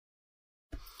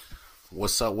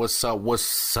What's up? What's up?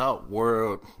 What's up,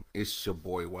 world? It's your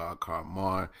boy Wildcard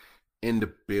Mar in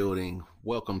the building.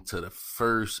 Welcome to the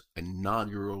first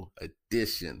inaugural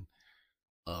edition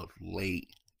of Late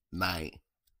Night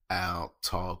Out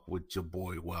Talk with your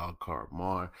boy Wildcard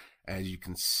Mar. As you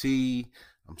can see,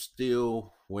 I'm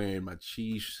still wearing my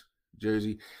Chiefs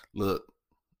jersey. Look,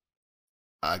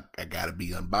 I gotta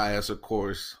be unbiased, of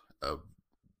course, of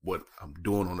what I'm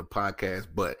doing on the podcast,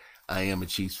 but I am a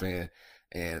Chiefs fan,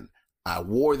 and I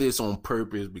wore this on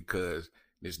purpose because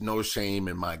there's no shame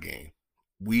in my game.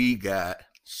 We got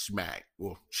smacked.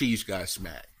 Well, Chiefs got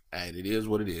smacked, and it is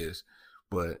what it is.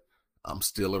 But I'm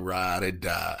still a ride or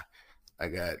die. I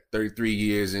got 33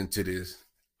 years into this.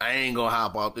 I ain't gonna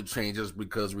hop off the train just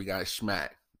because we got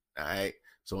smacked. All right.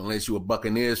 So unless you a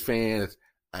Buccaneers fan,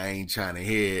 I ain't trying to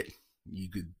hear it. You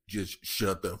could just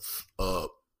shut the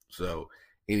up. So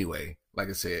anyway, like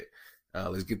I said,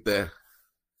 let's get the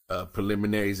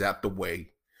preliminaries out the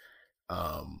way.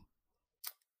 Go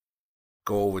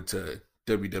over to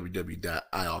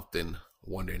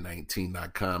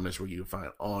www.ioftenwonder19.com. That's where you find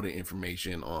all the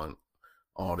information on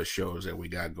all the shows that we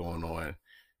got going on,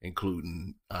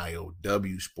 including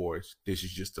IOW Sports. This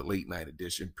is just the late night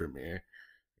edition premiere.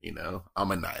 You know,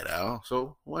 I'm a night owl,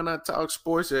 so why not talk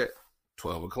sports at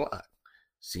 12 o'clock?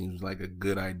 Seems like a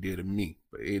good idea to me.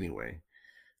 But anyway,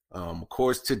 of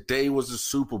course, today was the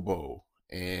Super Bowl,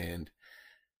 and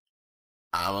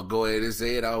I'm going to go ahead and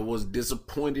say it. I was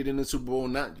disappointed in the Super Bowl,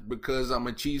 not because I'm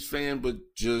a Chiefs fan, but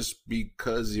just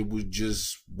because it was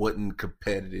just wasn't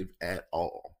competitive at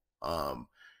all.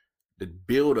 The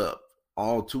build-up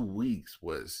all 2 weeks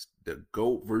was the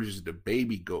GOAT versus the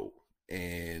baby GOAT,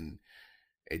 and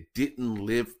it didn't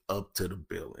live up to the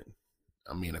billing.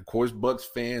 I mean, of course, Bucks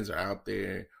fans are out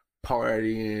there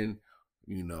partying,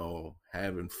 you know,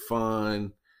 having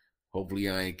fun. Hopefully,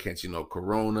 I ain't catching no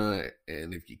corona.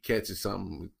 And if you catching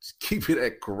something, just keep it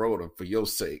at corona for your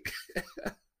sake.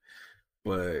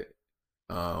 But,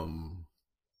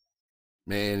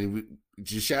 man,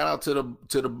 just shout out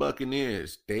to the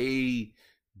Buccaneers. They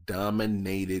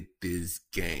dominated this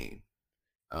game.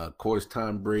 Of course,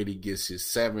 Tom Brady gets his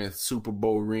 7th Super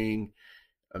Bowl ring.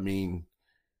 I mean,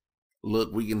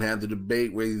 look, we can have the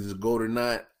debate whether he's a GOAT or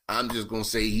not. I'm just going to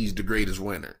say he's the greatest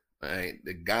winner. All right?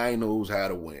 The guy knows how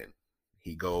to win.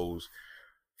 He goes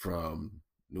from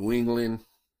New England,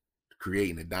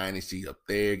 creating a dynasty up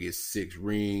there, gets 6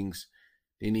 rings.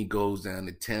 Then he goes down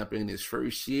to Tampa in his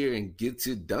first year and gets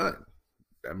it done.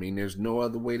 I mean, there's no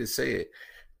other way to say it.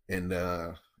 And,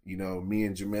 you know, me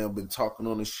and Jamel been talking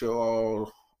on the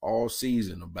show all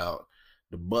season about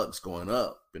the Bucks going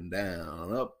up and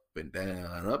down, up and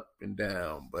down, up and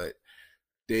down. But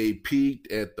they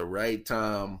peaked at the right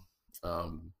time,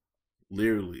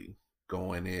 literally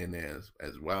going in as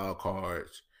wild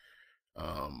cards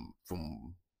from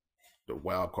the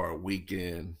wild card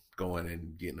weekend, going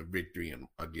and getting a victory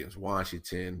against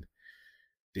Washington.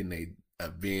 Then they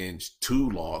avenged 2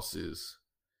 losses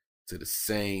to the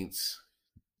Saints.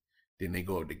 Then they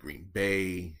go to Green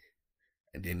Bay,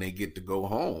 and then they get to go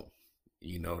home.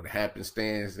 You know, the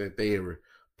happenstance that they were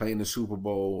playing the Super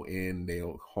Bowl in their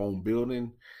home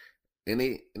building, and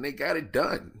they got it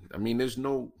done. I mean, there's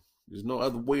no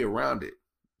other way around it.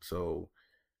 So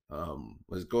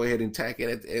let's go ahead and tack it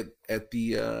at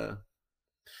the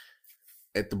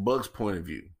Bucks point of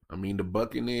view. I mean, the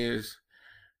Buccaneers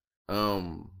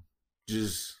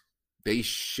just they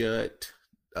shut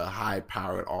a high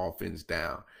powered offense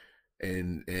down.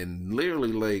 And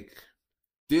literally, like,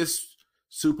 this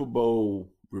Super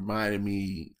Bowl reminded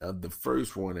me of the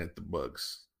first one that the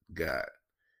Bucks got.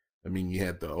 I mean, you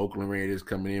had the Oakland Raiders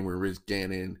coming in with Rich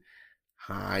Gannon,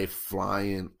 high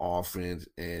flying offense,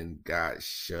 and got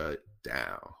shut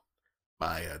down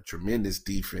by a tremendous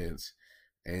defense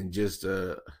and just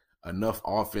enough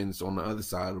offense on the other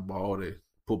side of the ball to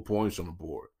put points on the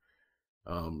board.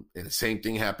 And the same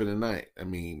thing happened tonight. I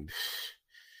mean,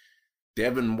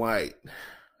 Devin White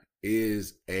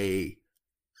is a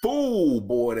fool,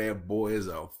 boy. That boy is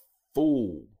a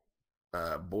fool.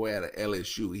 Boy out of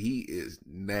LSU. He is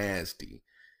nasty.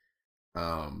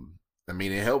 I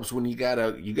mean, it helps when you got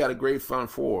a great front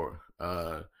four.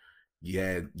 You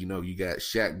got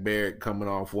Shaq Barrett coming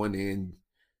off one end,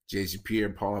 Jason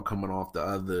Pierre-Paul coming off the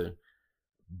other.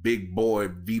 Big boy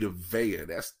Vita Vea.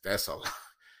 That's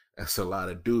a lot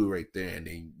of dude right there. And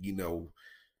then, you know,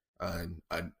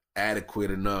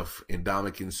 adequate enough in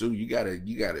Ndamukong Suh. You got a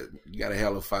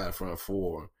hell of a front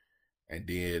four. And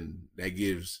then that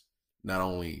gives not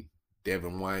only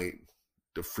Devin White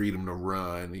the freedom to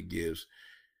run, it gives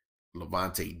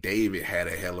Levante David had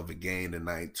a hell of a game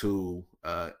tonight too.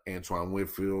 Antoine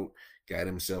Whitfield got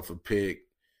himself a pick.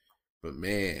 But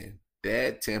man,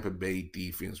 that Tampa Bay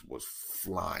defense was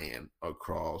flying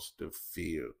across the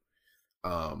field.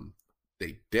 Um,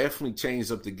 they definitely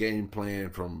changed up the game plan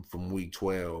from week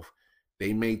 12.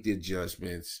 They made the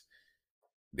adjustments.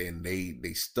 Then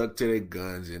they stuck to their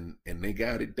guns and they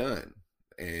got it done.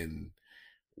 And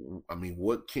I mean,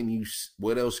 what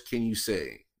else can you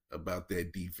say about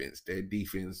that defense? That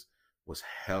defense was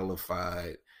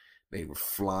hellified. They were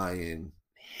flying,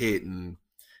 hitting.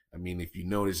 I mean, if you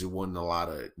notice, it wasn't a lot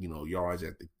of, yards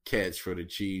at the catch for the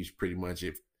Chiefs. Pretty much,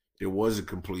 if there was a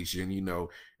completion,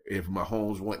 if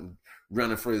Mahomes wasn't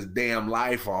running for his damn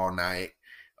life all night,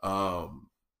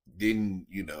 then,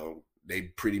 they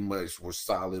pretty much were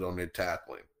solid on their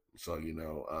tackling. So,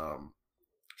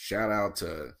 shout out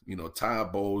to,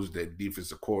 Todd Bowles, that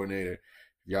defensive coordinator.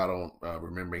 If y'all don't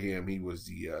remember him, he was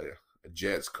the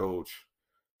Jets coach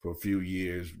for a few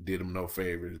years, did him no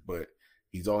favors, but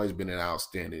he's always been an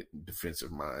outstanding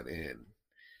defensive mind. And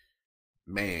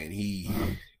man, he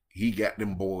got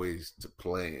them boys to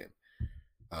playing.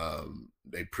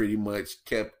 They pretty much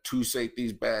kept two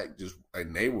safeties back,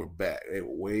 and they were back. They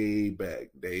were way back.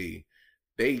 The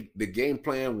game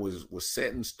plan was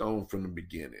set in stone from the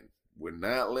beginning. We're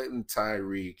not letting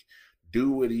Tyreek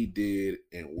do what he did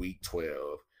in week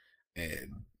 12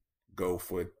 and go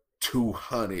for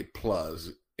 200 plus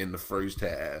in the first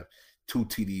half, 2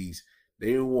 TDs.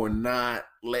 They were not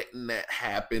letting that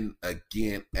happen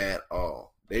again at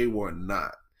all. They were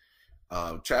not.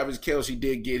 Travis Kelce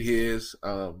did get his,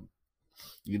 but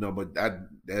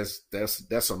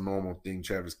that's a normal thing.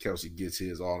 Travis Kelce gets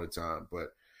his all the time, but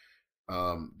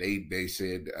they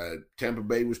said Tampa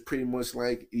Bay was pretty much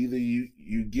like either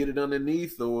you get it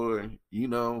underneath or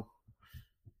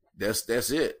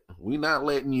that's it. We're not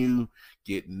letting you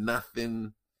get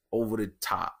nothing over the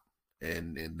top,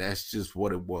 and that's just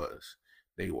what it was.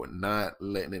 They were not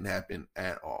letting it happen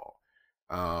at all,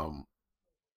 and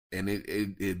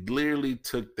it literally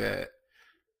took that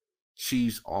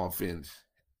Chiefs offense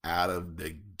out of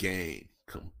the game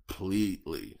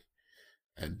completely.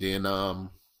 And then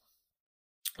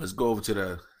let's go over to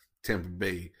the Tampa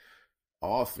Bay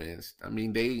offense. I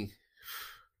mean, they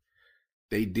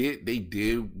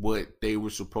did what they were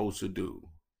supposed to do.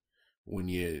 When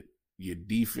your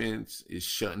defense is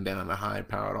shutting down a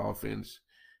high-powered offense,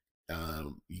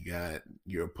 you got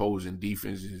your opposing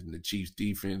defenses and the Chiefs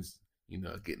defense,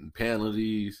 getting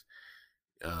penalties.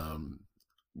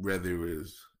 Whether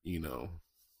it's,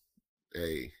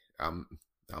 hey, I'm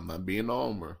not being a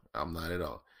homer. I'm not at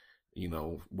all.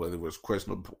 Whether it was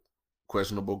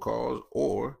questionable calls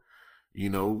or,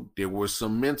 there were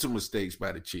some mental mistakes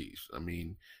by the Chiefs. I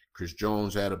mean, Chris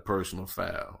Jones had a personal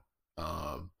foul.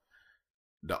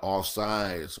 The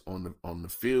offsides on the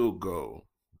field goal,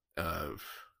 that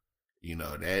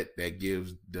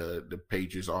gives the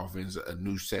Patriots offense a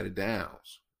new set of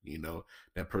downs.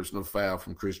 That personal foul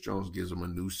from Chris Jones gives them a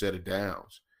new set of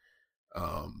downs.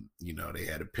 They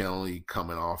had a penalty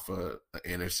coming off an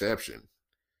interception.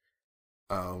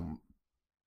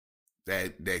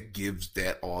 That gives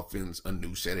that offense a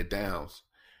new set of downs.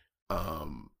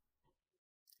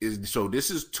 So this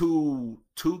is two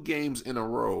games in a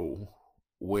row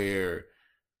where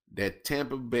that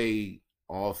Tampa Bay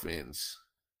offense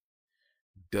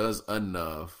does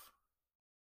enough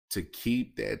to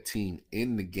keep that team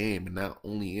in the game, and not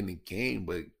only in the game,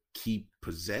 but keep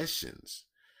possessions,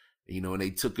 and they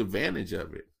took advantage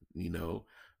of it.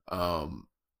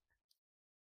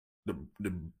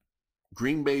 The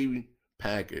Green Bay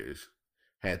Packers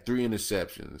had 3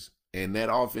 interceptions, and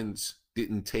that offense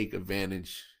didn't take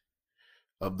advantage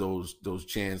of those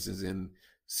chances. And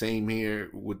same here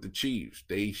with the Chiefs.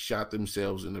 They shot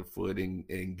themselves in the foot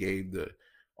and gave the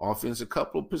offense a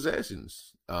couple of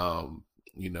possessions. The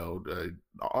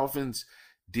offense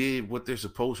did what they're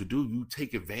supposed to do. You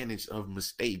take advantage of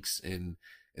mistakes, and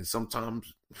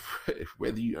sometimes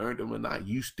whether you earned them or not,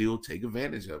 you still take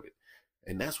advantage of it.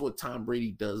 And that's what Tom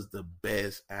Brady does the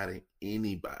best out of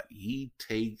anybody. He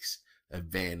takes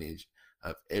advantage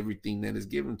of everything that is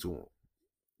given to him.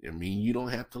 I mean, you don't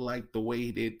have to like the way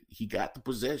that he got the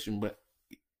possession, but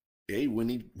hey, when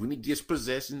he gets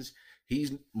possessions,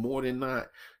 he's more than not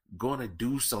gonna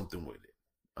do something with it.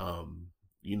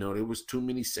 There was too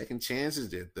many second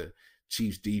chances that the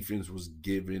Chiefs defense was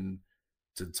given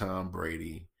to Tom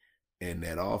Brady and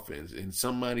that offense. And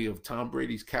somebody of Tom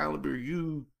Brady's caliber,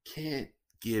 you can't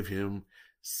give him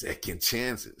second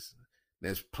chances.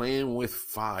 That's playing with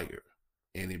fire.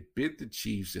 And it bit the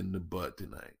Chiefs in the butt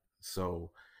tonight.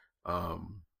 So,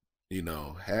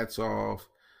 hats off,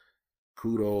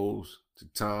 kudos to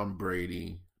Tom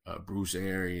Brady, Bruce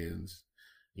Arians,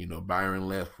 Byron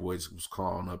Leftwich was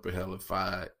calling up a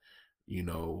hellified you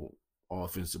know,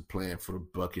 offensive plan for the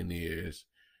Buccaneers.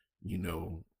 You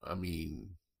know, I mean,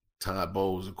 Todd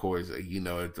Bowles, of course, you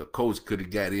know, if the coach could have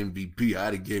got MVP,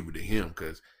 I'd have gave it to him,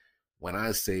 because when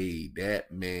I say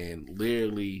that man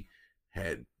literally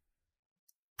had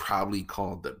probably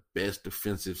called the best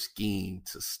defensive scheme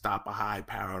to stop a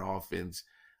high-powered offense.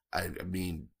 I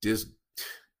mean,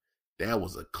 that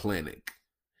was a clinic,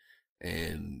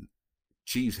 and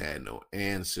Chiefs had no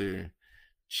answer.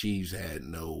 Chiefs had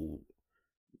no,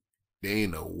 they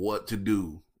didn't know what to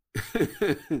do.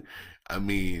 I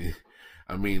mean,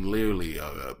 literally,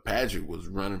 Patrick was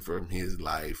running from his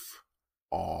life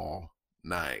all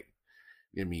night.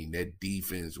 I mean, that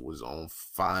defense was on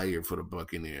fire for the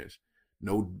Buccaneers.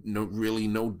 Really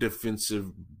no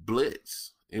defensive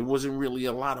blitz. It wasn't really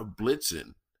a lot of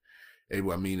blitzing. It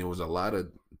was a lot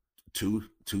of too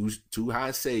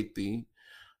high safety.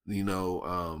 You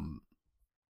know,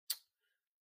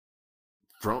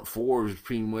 front four was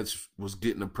pretty much was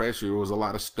getting the pressure. It was a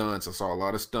lot of stunts. I saw a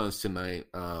lot of stunts tonight.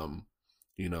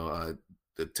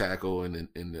 The tackle and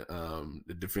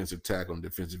the defensive tackle and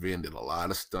defensive end did a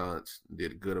lot of stunts.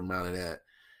 Did a good amount of that,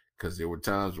 because there were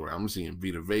times where I'm seeing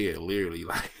Vita Vea literally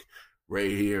like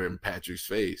right here in Patrick's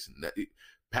face. And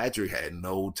Patrick had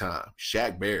no time.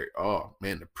 Shaq Barrett, oh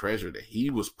man, the pressure that he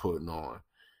was putting on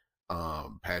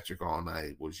Patrick all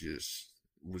night was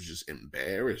just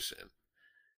embarrassing.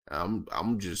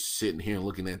 I'm just sitting here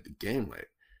looking at the game like,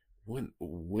 when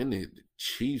are the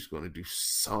Chiefs going to do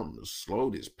something to slow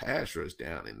this pass rush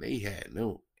down? And they had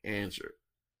no answer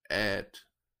at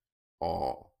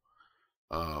all.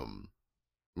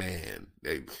 Man,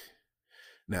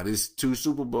 now there's 2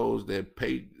 Super Bowls that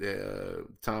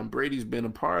Tom Brady's been a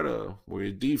part of, where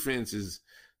his defense has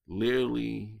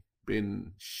literally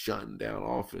been shutting down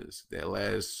offense. That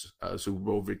last Super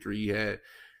Bowl victory he had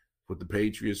with the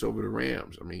Patriots over the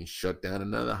Rams, I mean, shut down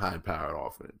another high-powered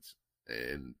offense.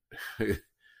 And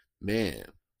man,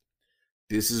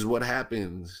 this is what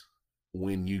happens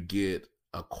when you get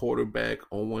a quarterback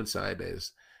on one side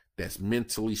that's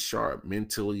mentally sharp,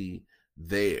 mentally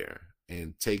there,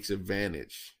 and takes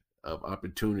advantage of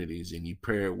opportunities, and you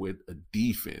pair it with a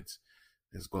defense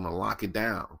that's going to lock it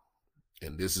down.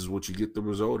 And this is what you get the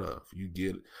result of. You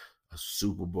get a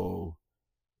Super Bowl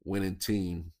winning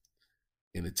team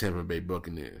in the Tampa Bay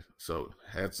Buccaneers. So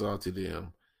hats off to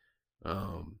them.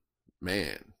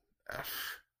 Man.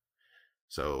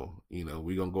 So, you know,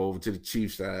 we're going to go over to the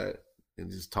Chiefs side and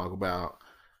just talk about,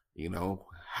 you know,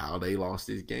 how they lost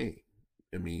this game.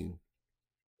 I mean,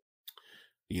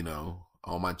 you know,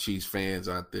 all my Chiefs fans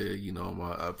out there, you know,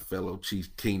 my fellow Chiefs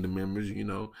Kingdom members, you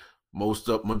know,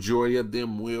 majority of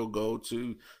them will go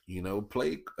to, you know,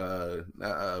 play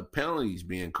penalties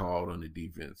being called on the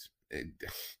defense. And,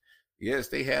 yes,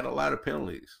 they had a lot of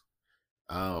penalties.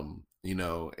 You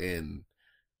know, and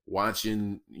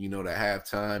watching, you know, the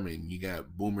halftime, and you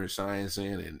got Boomer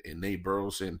Esiason and Nate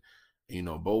Burleson, you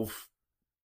know, both,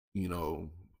 you know,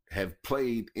 have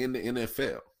played in the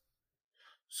NFL.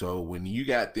 So when you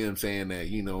got them saying that,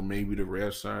 you know, maybe the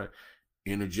refs are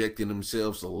interjecting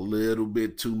themselves a little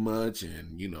bit too much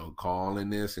and, you know, calling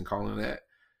this and calling that,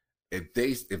 if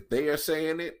they are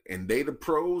saying it and they the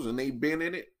pros and they been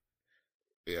in it,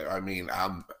 yeah, I mean,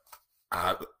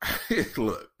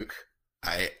 look,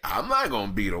 I'm not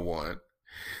gonna be the one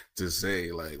to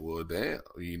say like, well, damn,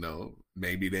 you know,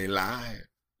 maybe they lied,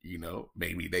 you know,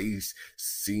 maybe they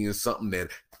seeing something that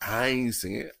I ain't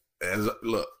seeing.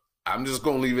 Look, I'm just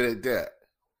gonna leave it at that.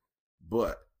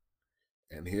 But,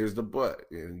 and here's the but,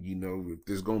 and you know, if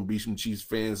there's gonna be some Chiefs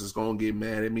fans that's gonna get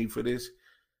mad at me for this,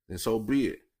 then so be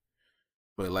it.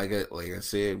 But like I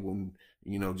said, when,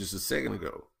 you know, just a second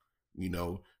ago, you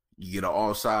know, you get an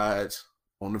offsides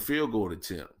on the field goal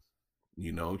attempt.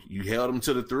 You know, you held them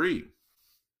to the 3.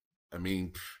 I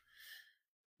mean,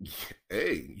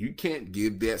 hey, you can't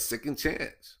give that second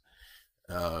chance.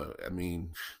 I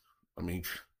mean,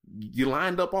 you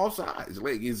lined up all sides.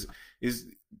 Like, is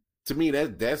to me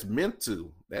that's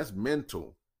mental. That's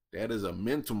mental. That is a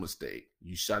mental mistake.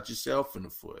 You shot yourself in the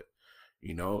foot.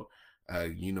 You know,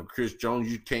 Chris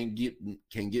Jones, you can't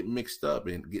get mixed up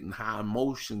and getting high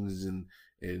emotions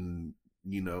and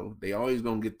you know, they always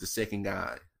gonna get the second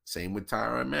guy. Same with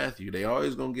Tyrann Mathieu. They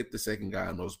always gonna get the second guy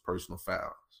in those personal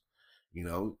fouls. You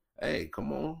know, hey,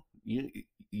 come on. You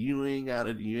ain't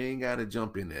gotta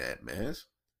jump into that mess.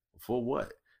 For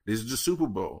what? This is the Super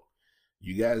Bowl.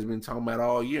 You guys have been talking about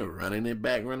all year, running it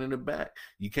back.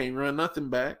 You can't run nothing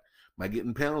back by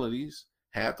getting penalties.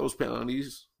 Half those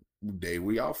penalties, they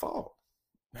were y'all fault.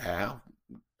 Half,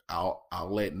 I'll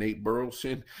let Nate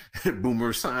Burleson and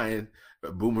Boomer Esiason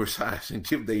Boomer Science and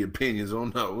give their opinions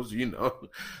on those.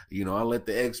 I let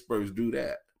the experts do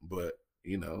that. But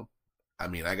I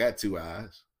mean, I got two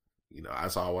eyes. I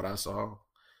saw what I saw.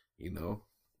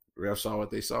 Refs saw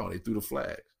what they saw. They threw the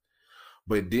flags.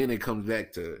 But then it comes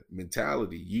back to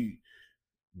mentality.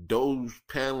 Those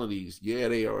penalties, yeah,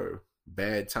 they are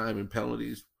bad timing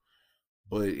penalties,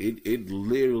 but it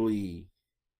literally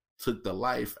took the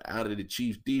life out of the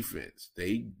Chiefs defense.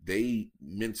 They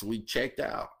mentally checked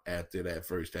out after that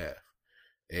first half,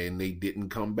 and they didn't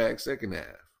come back second half.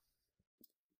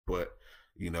 But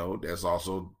that's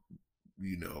also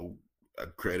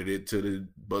accredited to the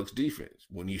Bucs defense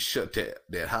when you shut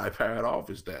that high-powered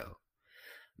offense down.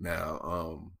 Now,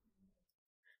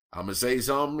 I'm gonna say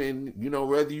something, and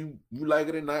whether you like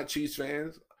it or not, Chiefs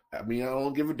fans. I mean, I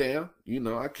don't give a damn.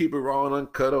 I keep it raw and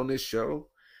uncut on this show.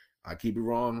 I keep it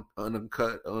raw and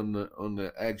uncut on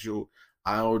the actual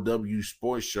IOW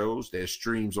sports shows that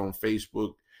streams on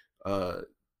Facebook,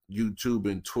 YouTube,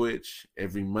 and Twitch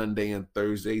every Monday and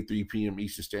Thursday, 3 p.m.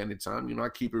 Eastern Standard Time. I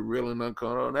keep it real and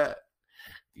uncut on that.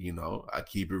 I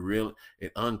keep it real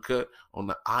and uncut on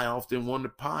the I Often Wonder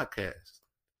podcast.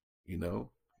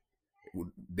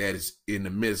 That is in the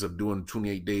midst of doing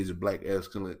 28 Days of Black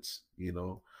Excellence,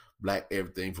 Black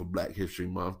Everything for Black History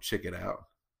Month. Check it out.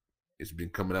 It's been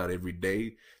coming out every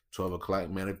day, 12 o'clock.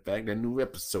 Matter of fact, that new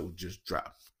episode just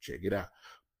dropped. Check it out.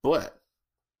 But,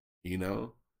 you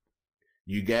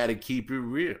got to keep it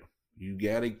real. You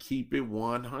got to keep it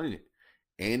 100.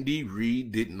 Andy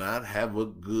Reid did not have a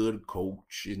good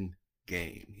coaching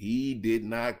game. He did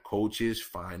not coach his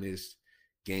finest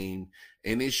game,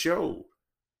 and it showed.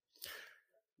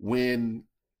 When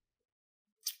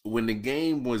the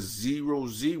game was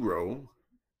 0-0,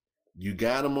 you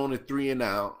got him on a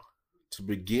 3-and-out to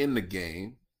begin the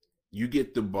game. You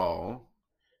get the ball.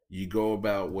 You go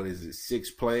about,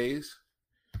 6 plays,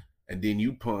 and then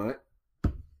you punt.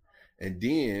 And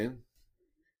then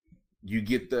you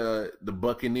get the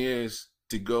Buccaneers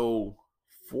to go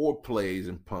 4 plays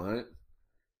and punt.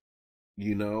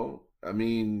 I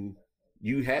mean,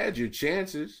 you had your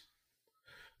chances.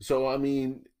 So, I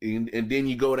mean, and then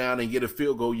you go down and get a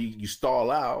field goal, you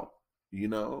stall out,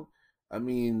 I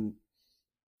mean,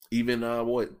 even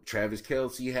Travis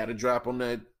Kelce had a drop on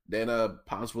that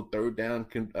possible third down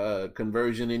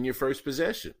conversion in your first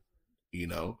possession.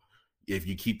 If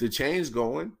you keep the chains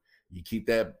going, you keep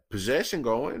that possession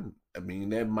going, I mean,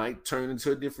 that might turn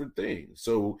into a different thing.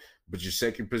 So, but your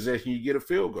second possession, you get a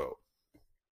field goal.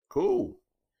 Cool.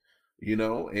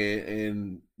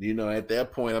 And at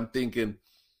that point, I'm thinking,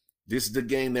 this is the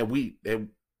game that we've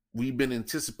been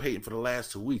anticipating for the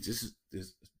last 2 weeks. This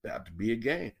is about to be a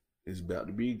game. It's about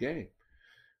to be a game.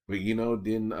 But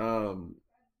then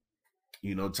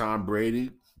Tom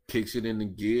Brady kicks it in the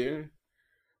gear.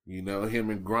 Him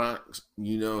and Gronk,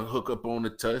 hook up on the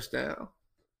touchdown.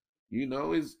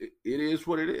 It is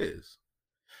what it is.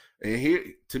 And here,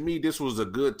 to me, this was a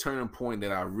good turning point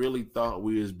that I really thought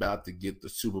we was about to get the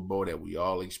Super Bowl that we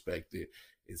all expected.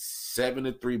 It's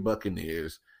 7-3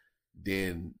 Buccaneers.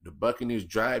 Then the Buccaneers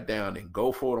drive down and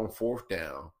go for it on 4th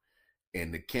down.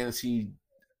 And the Kansas City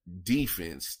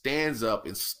defense stands up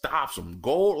and stops them.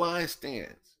 Goal line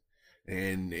stands.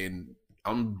 And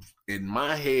I'm in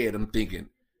my head, I'm thinking,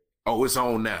 oh, it's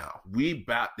on now. We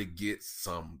about to get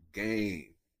some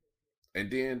game.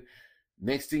 And then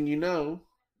next thing you know,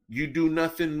 you do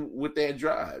nothing with that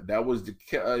drive. That was the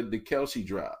Kelce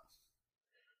drive.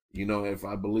 If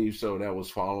I believe so, that was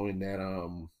following that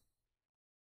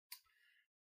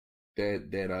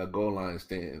goal line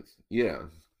stands. Yeah,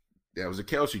 that was a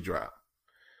Kelce drop.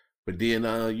 But then,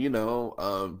 no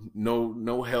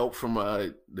help from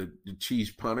the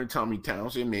Chiefs punter, Tommy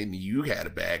Townsend. Man, you had a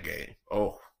bad game.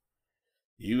 Oh,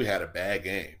 you had a bad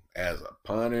game as a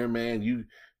punter, man. You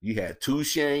had 2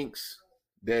 shanks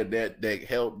that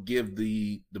helped give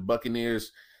the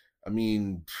Buccaneers. I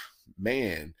mean,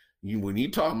 man, when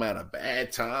you talking about a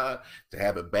bad time to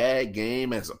have a bad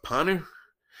game as a punter,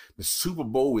 the Super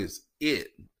Bowl is it.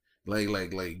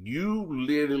 Like you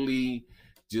literally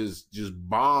just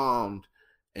bombed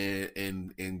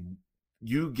and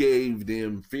you gave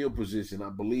them field position. I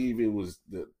believe it was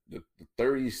the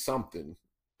 30-something.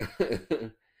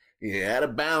 Yeah, out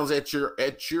of bounds at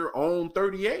your own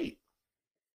 38.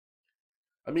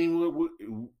 I mean,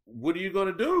 what are you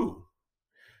gonna do?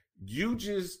 You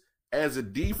just, as a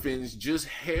defense, just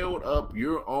held up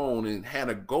your own and had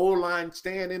a goal line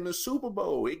stand in the Super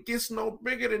Bowl. It gets no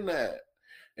bigger than that.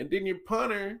 And then your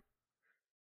punter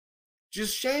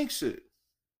just shanks it.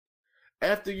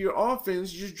 After your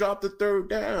offense just dropped the 3rd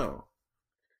down.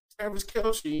 Travis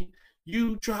Kelce,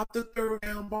 you dropped the 3rd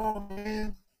down ball,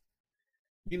 man.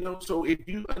 So if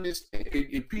you understand,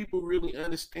 if people really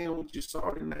understand what you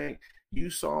saw tonight, you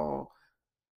saw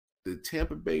the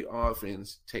Tampa Bay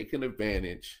offense taking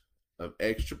advantage of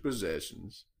extra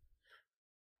possessions.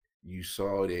 You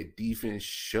saw that defense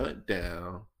shut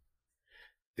down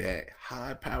that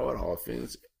high-powered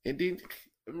offense, and then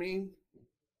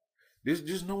there's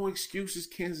just no excuses,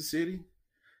 Kansas City.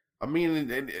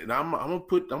 And I'm gonna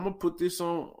put this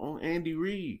on Andy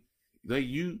Reid. Like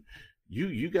you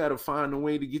got to find a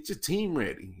way to get your team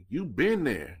ready. You've been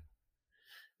there.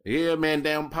 Yeah, man.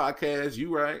 Down podcast.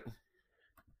 You right.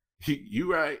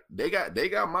 You right. They got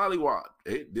mollywop.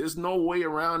 There's no way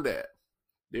around that.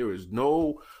 There is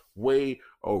no way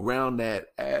around that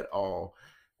at all.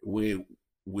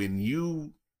 When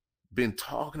you been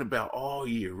talking about all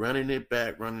year, running it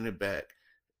back,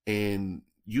 and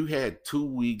you had 2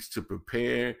 weeks to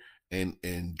prepare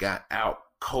and got out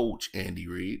coach Andy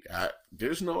Reid.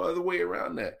 There's no other way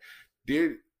around that.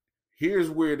 Here's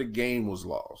where the game was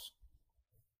lost.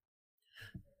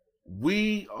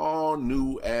 We all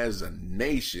knew as a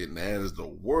nation, as the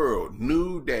world,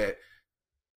 knew that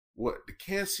what the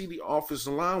Kansas City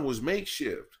offensive line was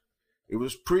makeshift. It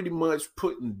was pretty much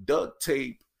putting duct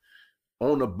tape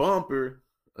on the bumper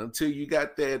until you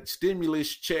got that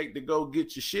stimulus check to go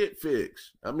get your shit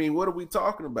fixed. What are we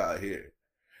talking about here?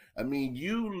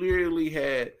 You literally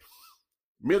had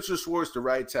Mitchell Schwartz, the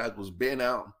right tackle, has been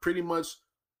out pretty much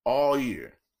all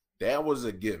year. That was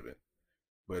a given.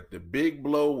 But the big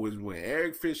blow was when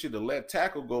Eric Fisher, the left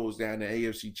tackle, goes down the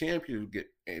AFC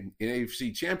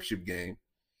Championship game.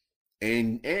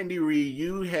 And Andy Reid,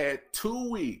 you had 2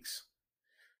 weeks.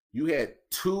 You had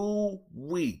 2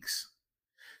 weeks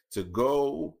to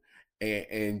go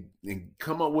and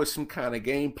come up with some kind of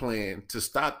game plan to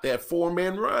stop that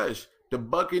 4-man rush. The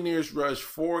Buccaneers rushed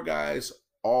 4 guys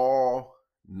all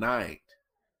night.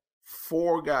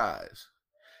 4 guys.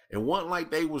 It wasn't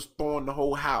like they was throwing the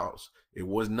whole house. It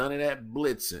was none of that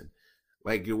blitzing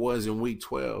like it was in week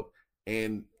 12.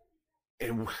 And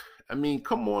come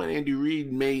on, Andy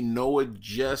Reid made no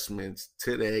adjustments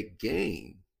to that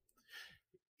game.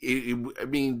 See,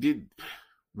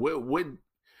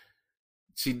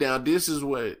 now this is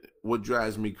what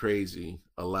drives me crazy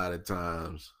a lot of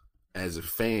times as a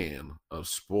fan of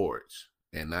sports,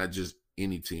 and not just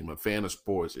any team. A fan of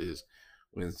sports is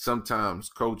when sometimes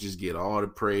coaches get all the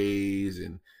praise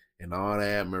and all the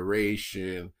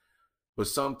admiration, but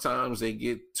sometimes they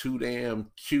get too damn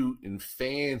cute and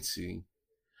fancy,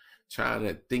 trying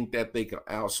to think that they can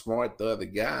outsmart the other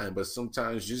guy, but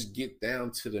sometimes just get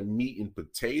down to the meat and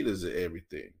potatoes of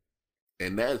everything.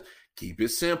 And that's keep it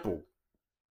simple.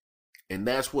 And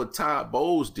that's what Todd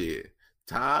Bowles did.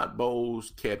 Todd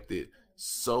Bowles kept it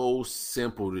so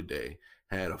simple today.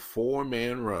 Had a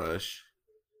 4-man rush.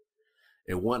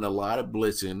 It wasn't a lot of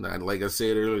blitzing. Like I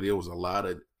said earlier, there was a lot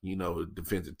of,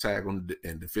 defensive tackle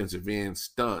and defensive end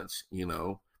stunts,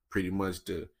 pretty much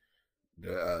the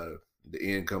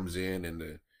end comes in and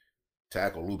the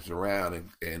tackle loops around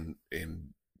and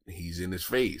he's in his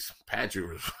face.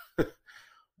 Patrick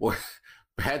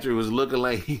was looking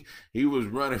like he was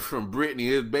running from Brittany,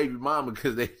 his baby mama,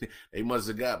 because they must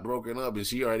have got broken up and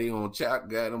she already got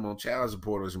him on child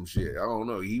support or some shit. I don't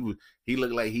know. He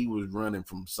looked like he was running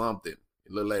from something.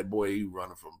 It looked like, boy, he was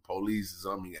running from police or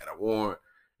something. He had a warrant.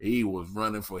 He was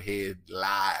running for his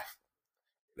life.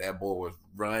 That boy was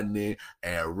running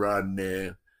and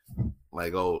running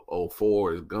like old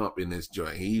Forrest Gump in this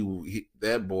joint.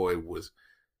 That boy was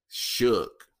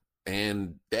shook.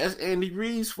 And that's Andy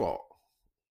Reid's fault.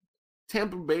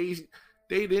 Tampa Bay,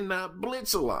 they did not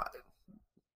blitz a lot.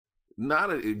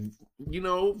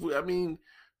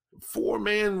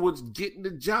 4-man was getting the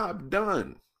job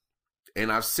done.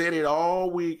 And I've said it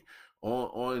all week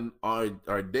on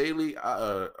our daily,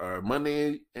 our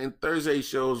Monday and Thursday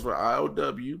shows for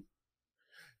IOW,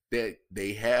 that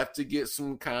they have to get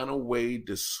some kind of way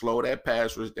to slow that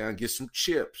pass rush down, get some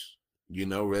chips,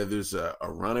 whether it's a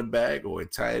running back or a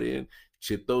tight end,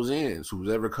 chip those ends,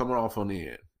 who's ever coming off on the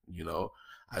end.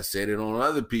 I said it on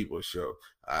other people's show.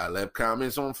 I left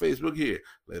comments on Facebook here,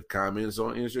 left comments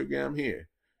on Instagram here.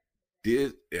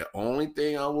 The only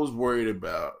thing I was worried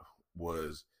about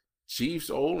was Chiefs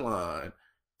O-line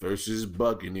versus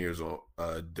Buccaneers on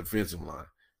defensive line.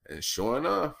 And sure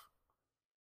enough,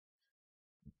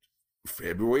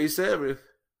 February 7th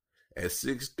at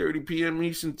 6:30 p.m.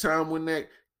 Eastern time, when that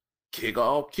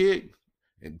kickoff kicked,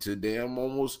 until damn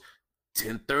almost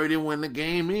 10:30 when the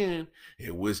game in,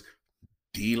 it was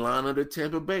D-line of the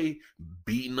Tampa Bay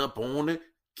beating up on the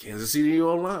Kansas City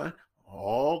O-line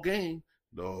all game,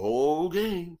 the whole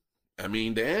game.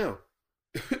 Damn.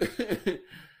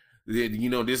 You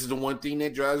know, this is the one thing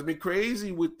that drives me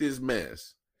crazy with this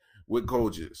mess with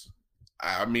coaches.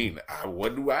 I mean,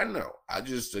 what do I know? I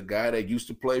just a guy that used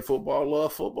to play football,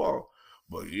 love football,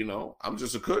 but you know, I'm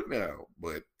just a cook now.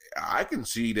 But I can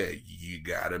see that you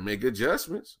got to make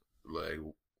adjustments.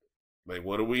 Like,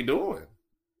 what are we doing?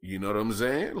 You know what I'm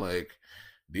saying? Like,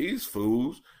 these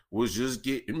fools was just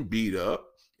getting beat up,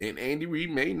 and Andy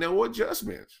Reid made no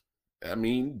adjustments. I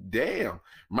mean, damn.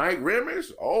 Mike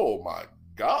Remmers, oh my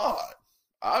God.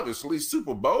 Obviously,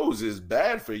 Super Bowls is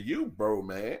bad for you, bro,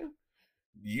 man.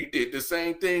 You did the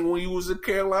same thing when you was a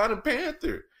Carolina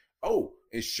Panther. Oh,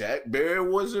 and Shaq Barrett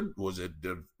was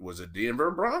a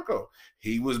Denver Bronco.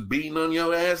 He was beating on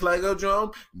your ass like a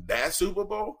drum. That Super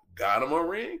Bowl got him a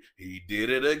ring. He did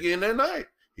it again tonight.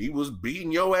 He was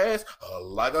beating your ass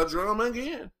like a drum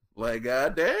again. Like,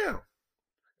 goddamn.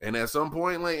 And at some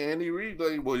point, like Andy Reid,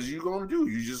 like, what you gonna do?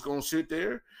 You just gonna sit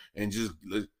there and just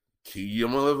keep your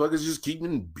motherfuckers just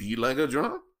keeping beat like a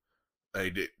drum?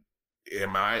 Like,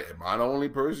 am I the only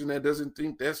person that doesn't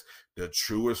think that's the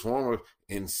truest form of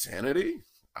insanity?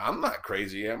 I'm not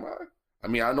crazy, am I? I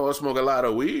mean, I know I smoke a lot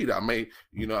of weed. I may,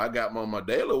 you know, I got my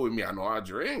Modelo with me. I know I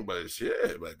drink, but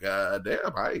shit, but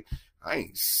goddamn, I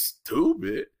ain't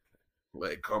stupid.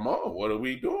 Like, come on, what are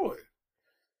we doing?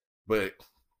 But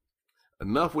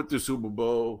enough with the Super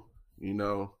Bowl. You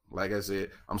know, like I said,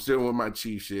 I'm still with my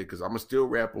Chief shit because I'm going to still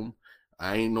rap them.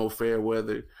 I ain't no fair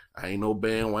weather. I ain't no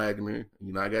bandwagoner.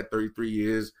 You know, I got 33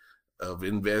 years of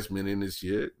investment in this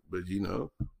shit. But, you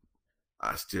know,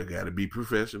 I still got to be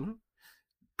professional.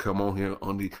 Come on here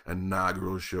on the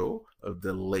inaugural show of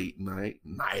the late night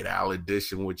owl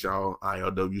edition with y'all,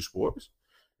 ILW Sports.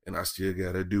 And I still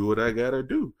got to do what I got to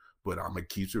do. But I'm going to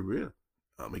keep it real.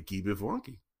 I'm going to keep it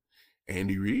funky.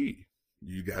 Andy Reid,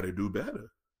 you got to do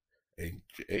better. And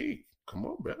hey, come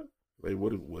on, bro. Like,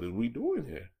 what are we doing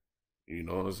here? You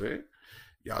know what I'm saying?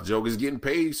 Y'all jokers getting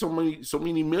paid so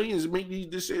many millions to make these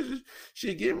decisions.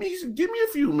 Shit, give me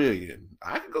a few million.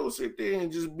 I could go sit there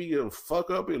and just be a fuck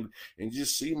up and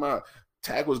just see my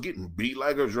tackles getting beat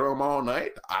like a drum all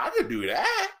night. I could do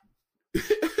that.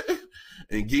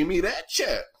 And give me that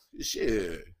check.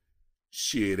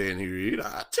 Shit, Andy Reid.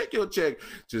 I take your check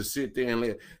to sit there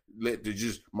and let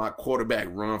my quarterback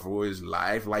run for his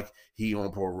life like he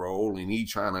on parole and he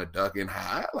trying to duck and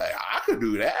hide. Like, I could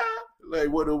do that. Like,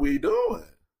 what are we doing?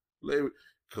 Like,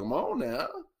 come on now.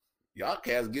 Y'all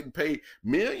cats getting paid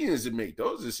millions to make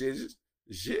those decisions.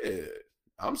 Shit.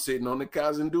 I'm sitting on the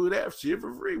couch and do that shit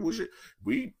for free.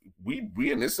 We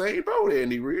in the same boat,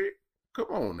 Andy Reid. Come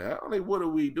on now. Like, what are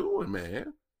we doing,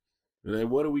 man? Like,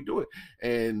 what are we doing?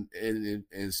 And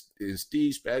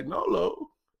Steve Spagnuolo,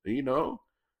 you know,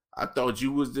 I thought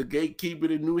you was the gatekeeper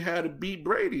that knew how to beat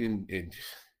Brady, and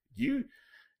you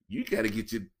gotta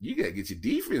get your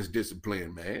defense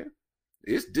disciplined, man.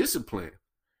 It's discipline.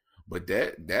 But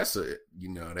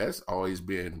that's always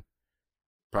been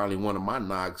probably one of my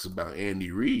knocks about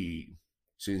Andy Reid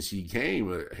since he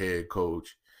came a head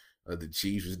coach of the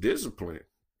Chiefs is discipline.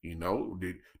 You know,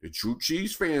 the true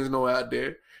Chiefs fans know out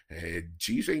there, and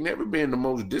Chiefs ain't never been the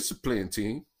most disciplined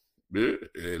team.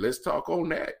 Let's talk on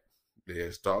that.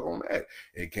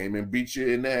 It came and beat you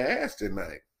in the ass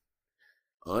tonight.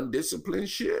 Undisciplined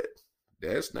shit.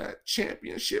 That's not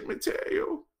championship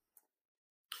material.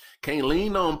 Can't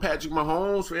lean on Patrick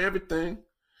Mahomes for everything.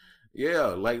 Yeah,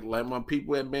 like my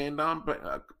people at Band Down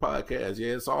podcast.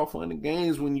 Yeah, it's all fun and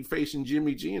games when you facing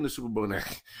Jimmy G in the Super Bowl. Now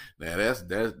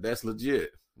that's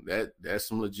legit. That's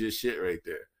some legit shit right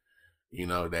there. You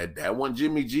know, that one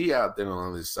Jimmy G out there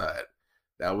on his side.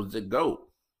 That was the GOAT.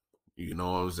 You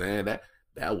know what I'm saying?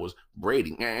 That was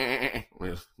Brady.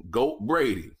 GOAT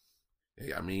Brady.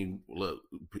 I mean, look,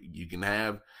 you can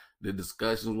have the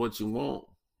discussions what you want.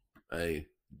 Hey,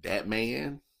 that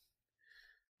man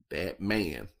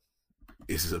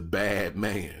is a bad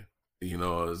man. You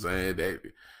know what I'm saying? That,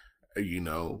 you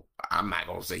know, I'm not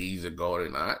gonna say he's a GOAT or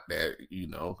not. That, you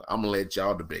know, I'm gonna let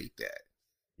y'all debate that.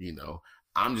 You know,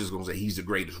 I'm just gonna say he's the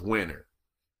greatest winner.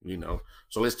 You know,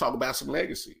 so let's talk about some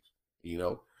legacies. You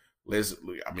know,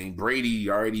 Brady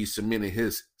already cemented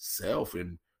himself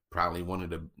in probably one of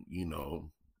the, you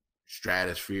know,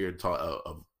 stratosphere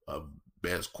of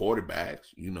best quarterbacks.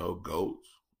 You know, GOATs.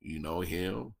 You know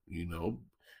him. You know,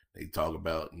 they talk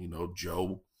about, you know,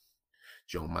 Joe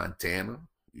Montana.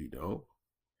 You know,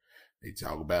 they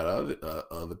talk about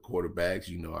other quarterbacks.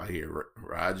 You know, I hear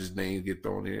Rodgers' name get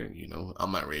thrown in. You know,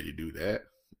 I'm not ready to do that.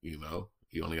 You know,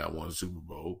 he only got one Super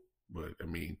Bowl. But, I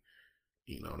mean,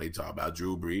 you know, they talk about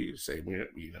Drew Brees. Same here,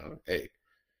 you know, hey,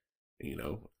 you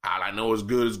know, all I know is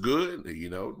good, you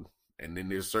know. And then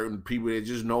there's certain people that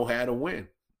just know how to win,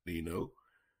 you know.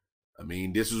 I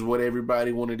mean, this is what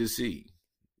everybody wanted to see.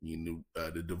 You know,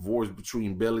 the divorce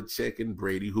between Belichick and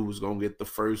Brady, who was gonna get the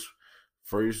first,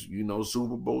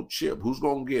 Super Bowl chip? Who's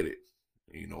gonna get it?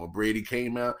 You know, Brady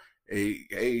came out.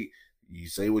 Hey, you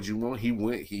say what you want.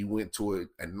 He went to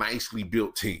a nicely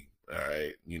built team. All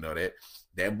right, you know that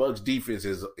Bucs defense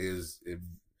is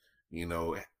you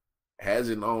know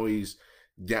hasn't always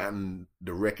gotten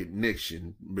the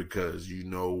recognition because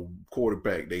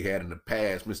quarterback they had in the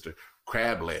past, Mr.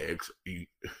 Crab Legs.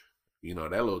 You know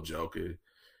that little joker.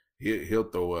 He'll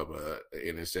throw up an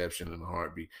interception in a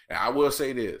heartbeat. And I will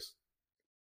say this: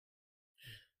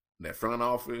 that front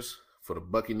office for the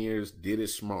Buccaneers did it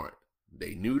smart.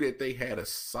 They knew that they had a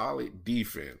solid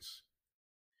defense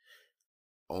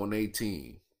on their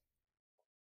team.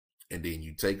 And then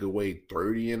you take away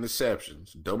 30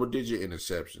 interceptions, double-digit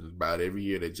interceptions about every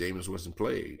year that Jameis Winston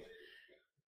played.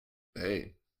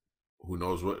 Hey, who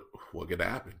knows what could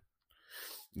happen?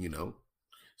 You know?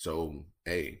 So,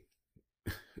 hey,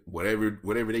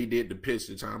 whatever they did to pitch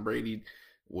to Tom Brady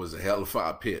was a hell of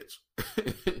a pitch.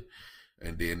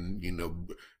 And then,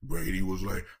 Brady was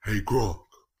like, hey, Gronk,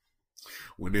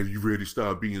 whenever you ready to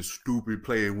stop being stupid,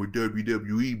 playing with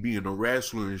WWE, being a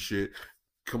wrestler and shit,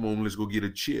 come on, let's go get a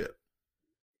chip.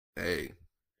 Hey,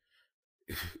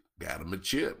 got him a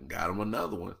chip, got him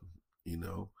another one.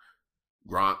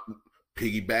 Gronk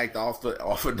piggybacked off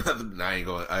another.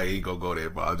 I ain't gonna go there,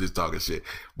 but I'm just talking shit.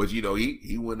 But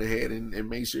he went ahead and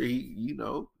made sure he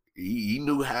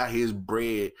knew how his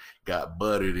bread got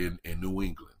buttered in New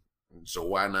England. So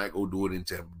why not go do it in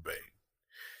Tampa Bay?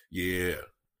 Yeah.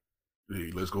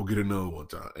 Hey, let's go get another one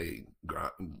time. Hey,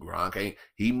 Gronk ain't.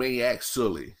 He may act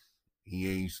silly. He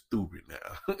ain't stupid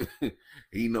now.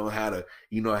 He know how to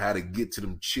get to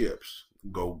them chips.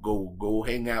 Go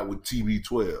hang out with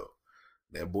TB12.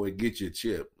 That boy get your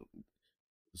chip.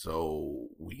 So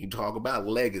when you talk about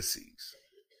legacies,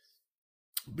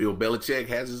 Bill Belichick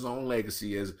has his own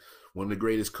legacy as one of the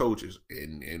greatest coaches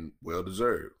and well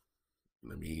deserved.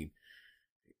 I mean,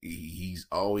 he's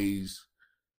always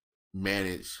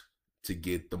managed to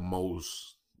get the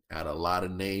most out of a lot of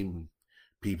name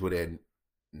people that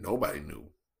nobody knew.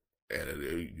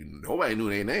 And nobody knew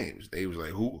their names. They was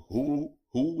like, who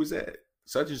was that?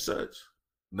 Such and such.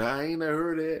 Nah, I ain't never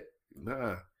heard of that.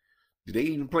 Nah. Did they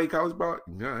even play college ball?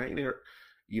 Nah, I ain't never.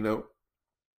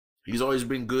 He's always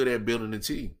been good at building a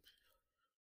team.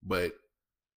 But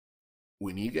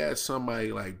when you got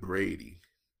somebody like Brady,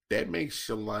 that makes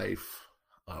your life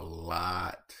a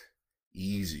lot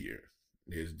easier.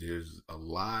 There's a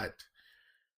lot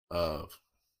of,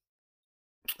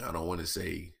 I don't want to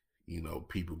say,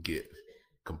 people get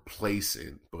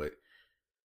complacent, but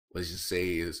let's just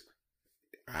say is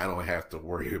I don't have to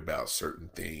worry about certain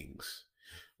things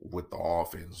with the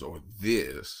offense or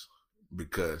this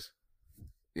because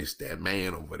it's that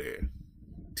man over there,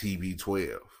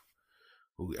 TB12,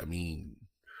 who, I mean,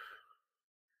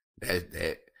 that's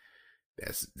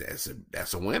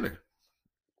a winner.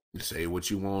 You say what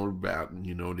you want about,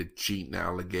 the cheating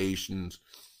allegations,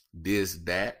 this,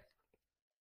 that.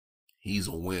 He's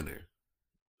a winner,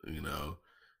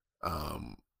 I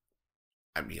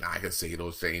mean, I could say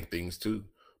those same things too,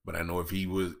 but I know if he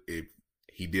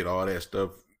did all that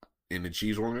stuff in the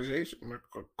Chiefs organization,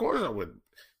 of course I would.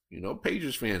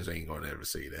 Patriots fans ain't gonna ever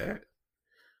say that.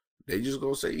 They just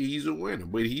gonna say he's a winner,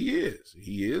 but he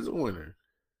is a winner.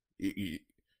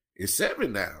 It's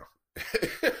 7 now.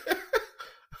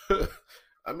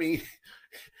 I mean,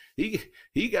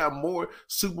 he got more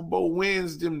Super Bowl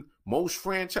wins than most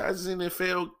franchises in the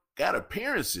NFL got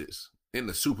appearances in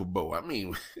the Super Bowl. I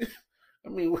mean,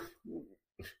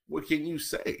 what can you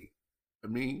say?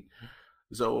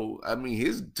 His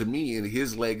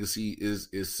legacy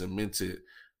is cemented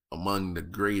among the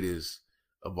greatest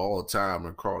of all time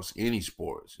across any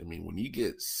sports. I mean, when you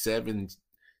get 7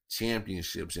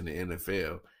 championships in the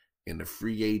NFL in the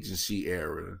free agency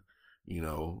era,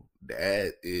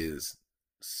 that is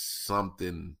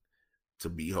something to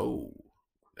behold.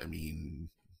 I mean,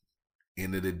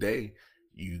 end of the day,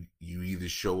 you either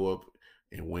show up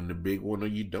and win the big one or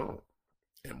you don't.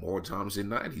 And more times than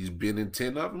not, he's been in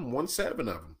 10 of them, won 7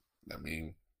 of them. I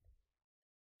mean,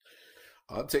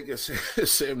 I'll take a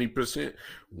 70%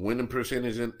 winning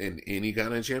percentage in any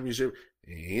kind of championship,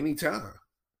 any time,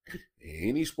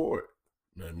 any sport.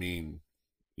 I mean,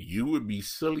 you would be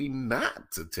silly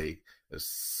not to take a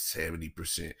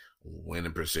 70%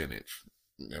 winning percentage.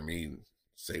 I mean,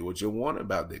 say what you want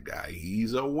about the guy.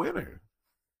 He's a winner.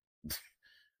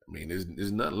 I mean,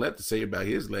 there's nothing left to say about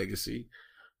his legacy.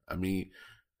 I mean,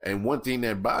 and one thing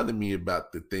that bothered me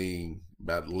about the thing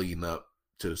about leading up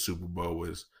to the Super Bowl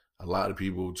was a lot of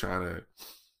people trying to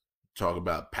talk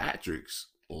about Patrick's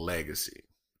legacy,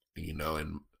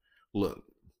 and look,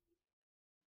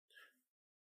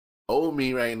 old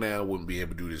me right now wouldn't be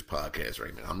able to do this podcast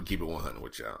right now. I'm gonna keep it 100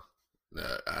 with y'all.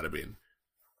 I'd have been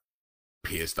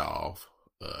pissed off.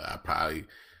 I probably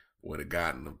would have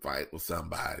gotten in a fight with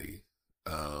somebody,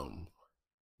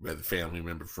 whether family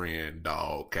member, friend,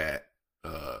 dog, cat,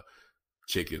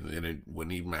 chicken, and it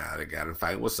wouldn't even matter. I got in a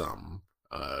fight with something.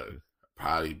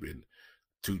 Probably been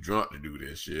too drunk to do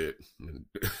this shit.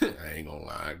 I ain't gonna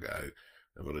lie,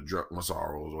 I would have drunk my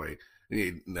sorrows away.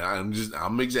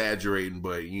 I'm exaggerating,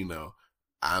 but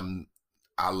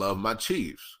I love my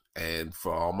Chiefs, and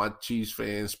for all my Chiefs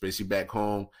fans, especially back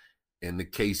home in the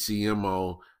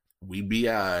KCMO, we be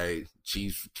all right.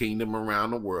 Chiefs Kingdom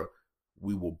around the world,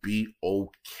 we will be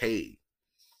okay.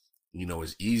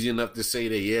 It's easy enough to say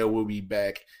that, yeah, we'll be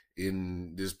back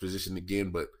in this position again,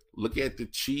 but look at the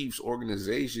Chiefs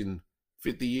organization,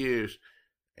 50 years,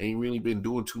 ain't really been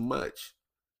doing too much.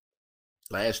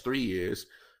 Last 3 years,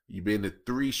 you've been to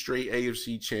 3 straight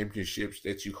AFC championships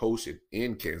that you hosted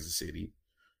in Kansas City.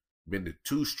 Been to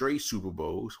 2 straight Super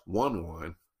Bowls, won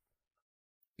one.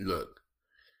 Look,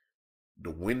 the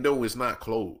window is not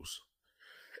closed.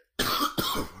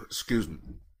 Excuse me.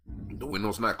 The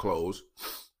window's not closed.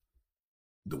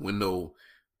 The window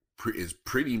is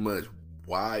pretty much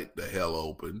wide the hell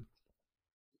open.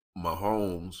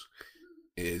 Mahomes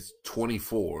is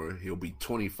 24. He'll be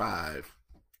 25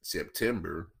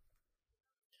 September.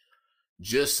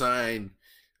 Just signed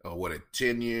a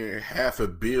 10-year,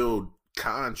 $500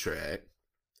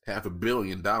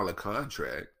 million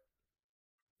contract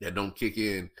that don't kick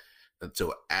in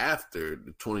until after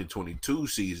the 2022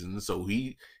 season. So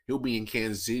he'll be in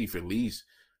Kansas City for at least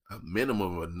a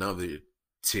minimum of another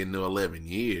 10 to 11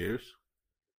 years.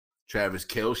 Travis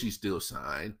Kelce still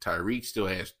signed. Tyreek still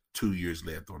has 2 years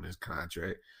left on his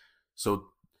contract. So,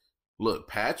 look,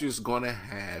 Patrick's going to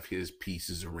have his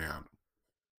pieces around him.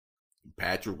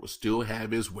 Patrick will still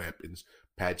have his weapons.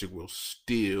 Patrick will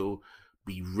still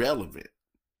be relevant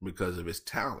because of his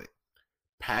talent.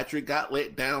 Patrick got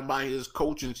let down by his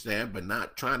coaching staff, but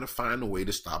not trying to find a way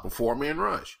to stop a 4-man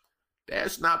rush.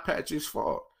 That's not Patrick's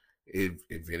fault.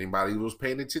 If anybody was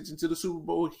paying attention to the Super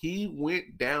Bowl, he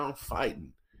went down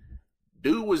fighting.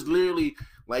 Dude was literally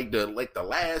like the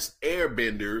last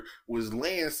airbender, was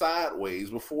laying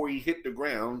sideways before he hit the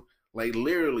ground, like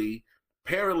literally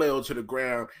parallel to the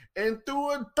ground, and threw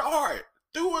a dart,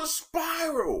 threw a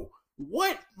spiral.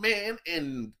 What man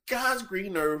in God's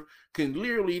green earth can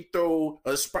literally throw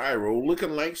a spiral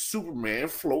looking like Superman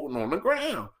floating on the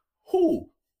ground? Who?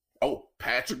 Oh,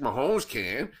 Patrick Mahomes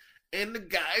can. And the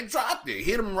guy dropped it,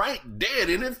 hit him right dead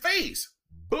in his face.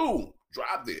 Boom,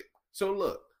 dropped it. So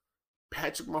look,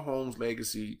 Patrick Mahomes'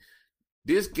 legacy,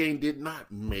 this game did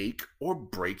not make or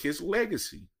break his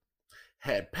legacy.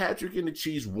 Had Patrick and the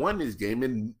Chiefs won this game,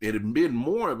 and it had been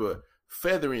more of a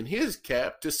feather in his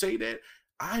cap to say that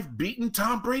I've beaten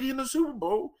Tom Brady in the Super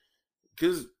Bowl,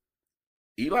 because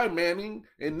Eli Manning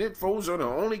and Nick Foles are the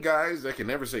only guys that can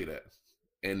ever say that.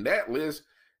 And that list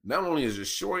not only is it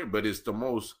short, but it's the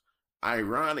most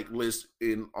ironic list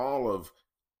in all of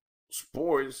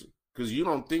sports, because you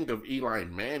don't think of Eli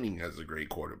Manning as a great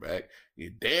quarterback. You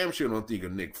damn sure don't think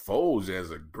of Nick Foles as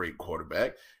a great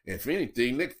quarterback. If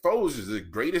anything, Nick Foles is the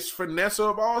greatest finesser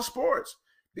of all sports.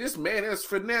 This man has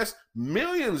finessed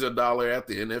millions of dollars at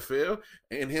the NFL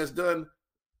and has done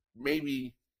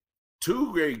maybe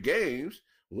 2 great games,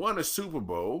 won a Super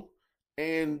Bowl,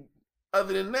 and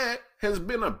other than that, has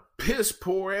been a piss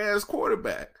poor ass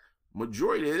quarterback.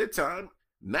 Majority of the time,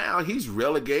 now he's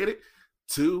relegated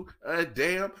to a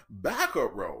damn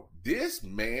backup role. This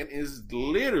man is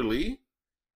literally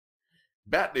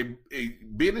about to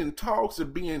been in talks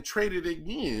of being traded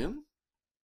again.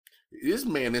 This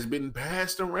man has been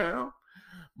passed around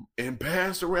the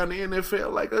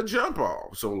NFL like a jump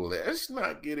off. So let's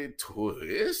not get it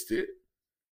twisted.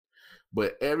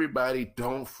 But everybody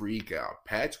don't freak out.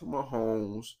 Patrick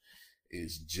Mahomes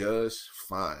is just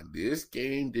fine. This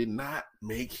game did not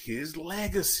make his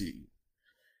legacy.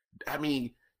 I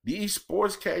mean, these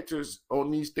sports catchers on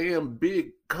these damn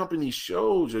big company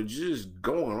shows are just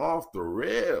going off the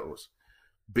rails.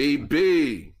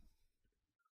 BB,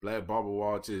 Black Barber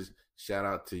Walters, shout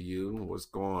out to you. What's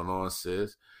going on,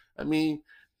 sis? I mean,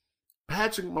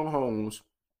 Patrick Mahomes'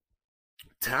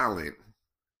 talent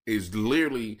is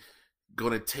literally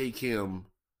going to take him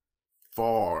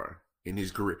far in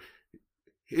his career.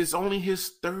 It's only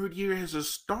his 3rd year as a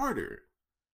starter.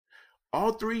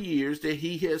 All 3 years that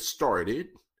he has started,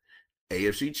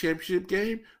 AFC Championship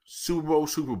game,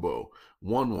 Super Bowl,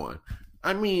 won one.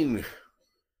 I mean,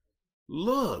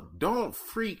 look, don't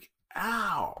freak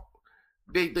out.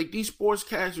 these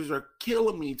sportscasters are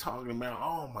killing me talking about,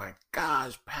 oh my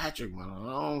gosh, Patrick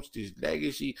Mahomes, this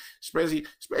legacy, especially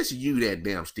you, that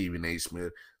damn Stephen A.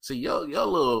 Smith. So your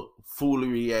little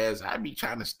foolery ass, I be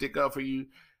trying to stick up for you,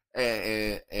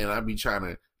 and I be trying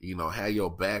to, you know, have your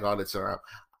back all the time.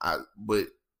 But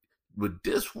with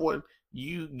this one,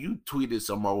 you tweeted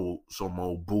some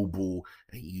old boo boo,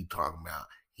 and you talking about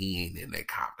he ain't in that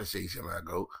conversation. I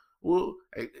go, well,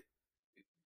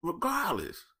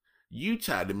 regardless, you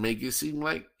tried to make it seem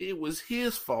like it was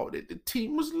his fault that the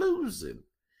team was losing.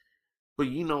 But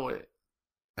you know what?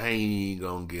 I ain't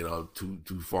gonna get up too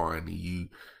far into you,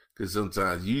 because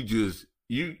sometimes you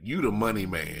the money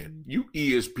man. You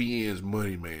ESPN's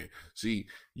money man. See,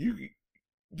 you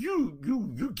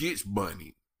gets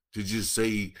money to just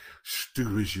say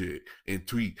stupid shit and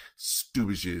tweet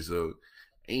stupid shit. So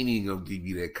ain't even gonna give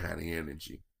you that kind of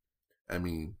energy. I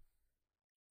mean,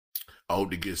 I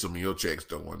hope to get some of your checks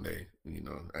done one day. You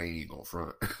know, I ain't even gonna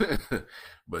front.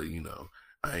 But, you know,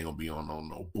 I ain't gonna be on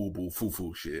no boo-boo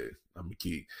foo-foo shit. I'm gonna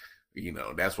keep, you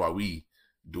know, that's why we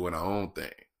doing our own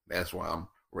thing. That's why I'm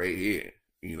right here.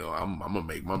 You know, I'm gonna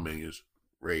make my millions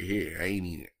right here. I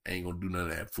ain't gonna do none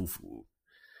of that foo-foo.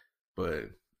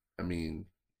 But, I mean,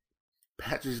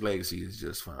 Patrick's legacy is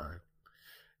just fine.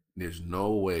 There's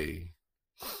no way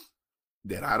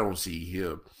that I don't see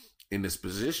him in this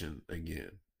position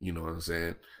again. You know what I'm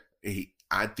saying?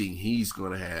 I think he's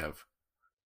going to have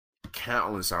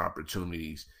countless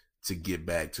opportunities to get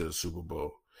back to the Super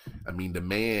Bowl. I mean, the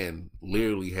man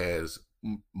literally has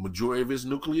majority of his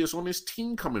nucleus on his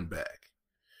team coming back.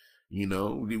 You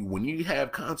know, when you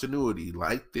have continuity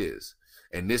like this,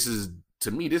 and this is,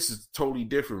 to me, this is totally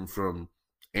different from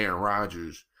Aaron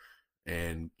Rodgers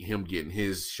and him getting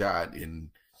his shot and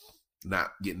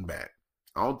not getting back.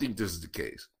 I don't think this is the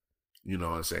case. You know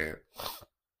what I'm saying?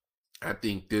 I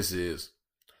think this is,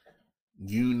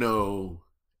 you know,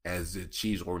 as the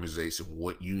Chiefs organization,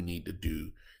 what you need to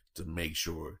do to make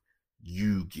sure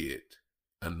you get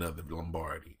another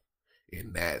Lombardi.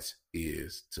 And that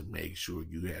is to make sure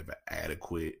you have an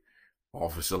adequate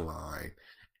offensive line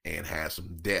and have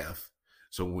some depth.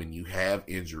 So when you have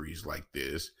injuries like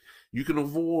this, you can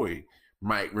avoid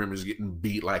Mike Rimmers getting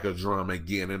beat like a drum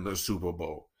again in the Super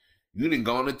Bowl. You done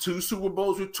gone to 2 Super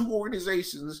Bowls with 2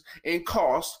 organizations and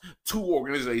cost 2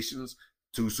 organizations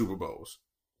 2 Super Bowls.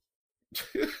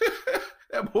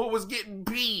 That boy was getting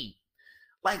beat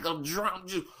like a drum.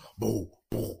 Just boo,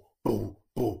 boo, boo,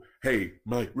 boo. Hey,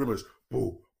 Mike Rimmers,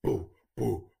 boo, boo,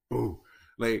 boo, boo.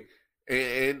 Like,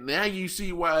 and now you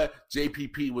see why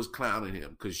JPP was clowning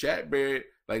him. Because Shaq Barrett,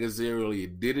 like I said earlier,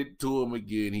 did it to him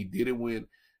again. He did it when,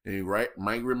 and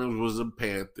Mike Rimmers was a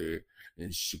Panther,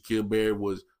 and Shaquille Barrett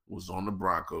was on the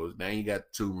Broncos. Now you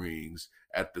got 2 rings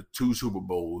after 2 Super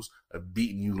Bowls of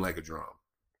beating you like a drum.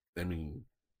 I mean,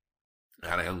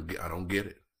 I don't get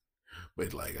it.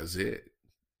 But like I said,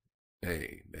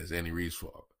 hey, that's Andy Reid's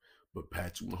fault. But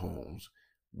Patrick Mahomes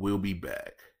will be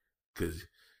back. Because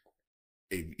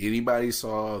if anybody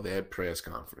saw that press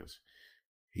conference,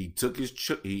 he took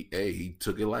he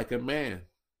took it like a man.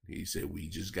 He said, we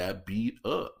just got beat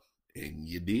up. And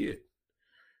you did.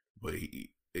 But,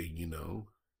 you know,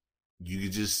 you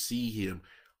could just see him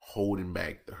holding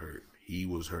back the hurt. He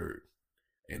was hurt.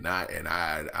 And I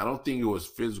don't think it was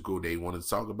physical. They want to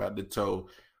talk about the toe.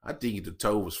 I think the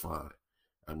toe was fine.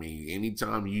 I mean,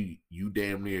 anytime you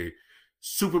damn near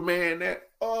Superman that,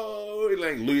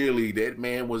 like literally that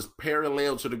man was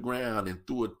parallel to the ground and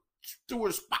through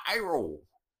a spiral.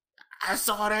 I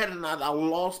saw that and I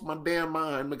lost my damn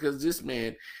mind, because this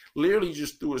man literally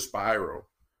just threw a spiral,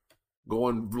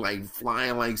 going like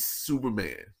flying like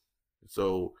Superman.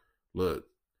 So look,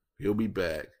 he'll be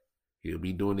back. He'll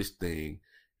be doing his thing.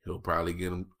 He'll probably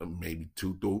get him maybe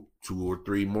two or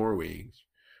 3 more rings.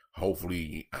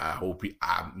 Hopefully,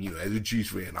 you know, as a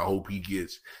Chiefs fan, I hope he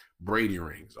gets Brady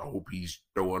rings. I hope he's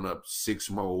throwing up 6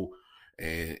 more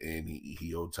and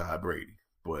he'll tie Brady.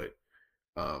 But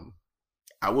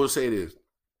I will say this.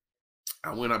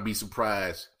 I would not be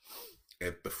surprised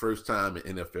at the first time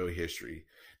in NFL history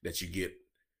that you get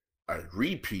a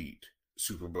repeat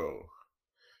Super Bowl.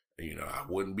 You know, I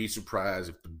wouldn't be surprised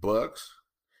if the Bucs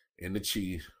and the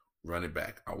Chiefs run it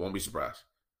back. I won't be surprised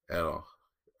at all.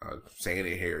 I'm saying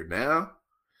it here now.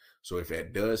 So if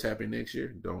that does happen next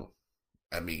year,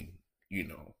 I mean, you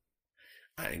know,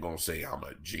 I ain't gonna say I'm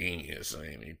a genius or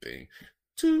anything.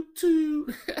 Toot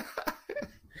toot.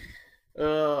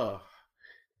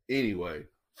 Anyway,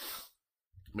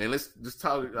 man, let's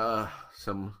talk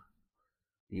some.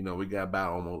 You know, we got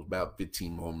about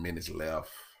 15 more minutes left.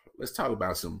 Let's talk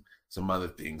about some other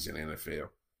things in the NFL.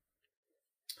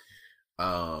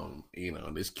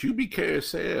 This QB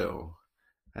carousel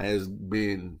has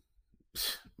been,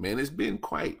 man, it's been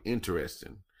quite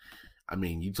interesting. I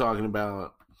mean, you talking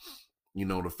about,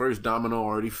 the first domino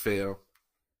already fell.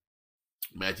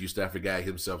 Matthew Stafford got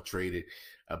himself traded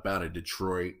up out of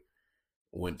Detroit,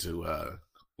 went to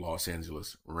Los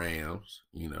Angeles Rams.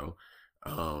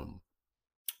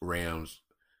 Rams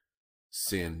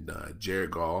send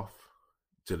Jared Goff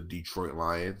to the Detroit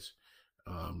Lions.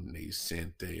 They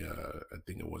sent I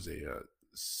think it was a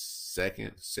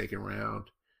second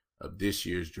round of this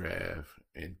year's draft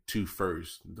and 2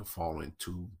 firsts the following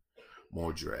 2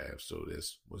 more drafts. So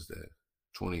this was the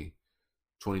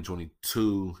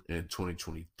 2022 and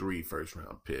 2023 first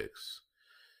round picks.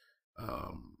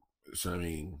 So I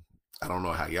mean, I don't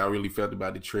know how y'all really felt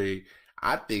about the trade.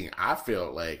 I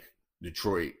felt like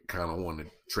Detroit kind of wanted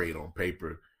to trade on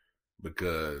paper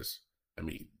because, I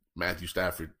mean, Matthew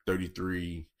Stafford,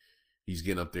 33, he's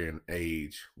getting up there in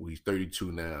age. Well, he's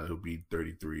 32 now. He'll be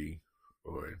 33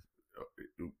 or,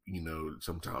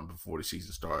 sometime before the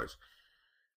season starts.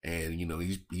 And,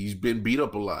 he's been beat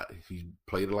up a lot. He's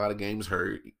played a lot of games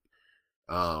hurt.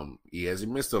 He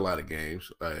hasn't missed a lot of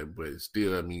games, but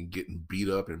still, I mean, getting beat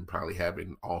up and probably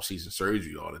having all-season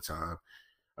surgery all the time.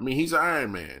 I mean, he's an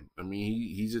Iron Man. I mean,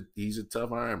 he's a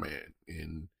tough Iron Man.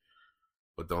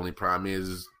 But the only problem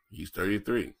is he's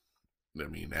 33. I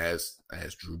mean, as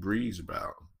Drew Brees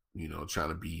about, trying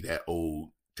to be that old,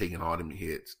 taking all them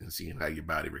hits and seeing how your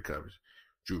body recovers.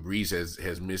 Drew Brees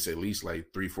has missed at least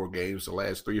like 3-4 games the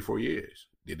last 3 or 4 years.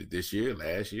 Did it this year,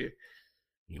 last year.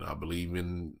 I believe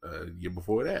in year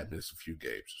before that, missed a few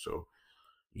games. So,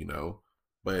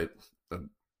 but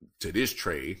to this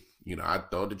trade, I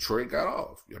thought Detroit got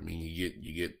off. I mean,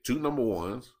 you get 2 number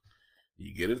ones,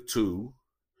 you get a 2,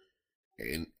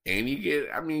 and you get,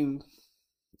 I mean,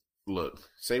 look,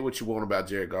 say what you want about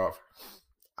Jared Goff.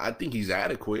 I think he's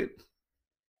adequate.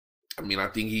 I mean, I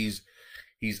think he's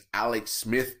Alex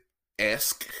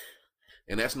Smith-esque,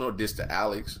 and that's no diss to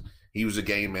Alex. He was a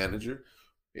game manager.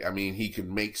 I mean, he could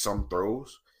make some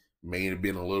throws. May have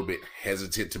been a little bit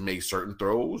hesitant to make certain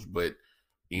throws, but,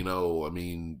 I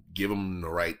mean, give him the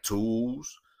right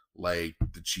tools like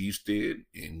the Chiefs did,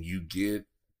 and you get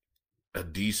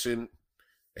at least a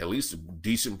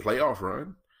decent playoff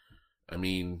run. I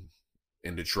mean,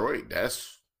 in Detroit,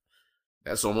 that's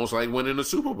almost like winning a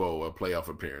Super Bowl, a playoff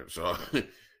appearance. So,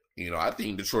 I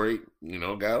think Detroit,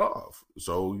 got off.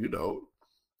 So,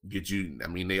 get you, I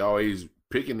mean, they always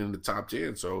picking in the top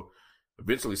 10. So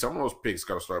eventually some of those picks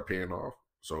got to start paying off.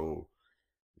 So,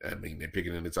 I mean, they're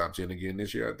picking in the top 10 again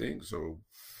this year, I think. So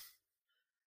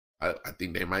I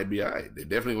think they might be all right. They're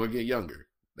definitely going to get younger.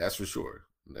 That's for sure.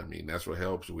 I mean, that's what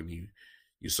helps when you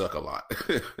suck a lot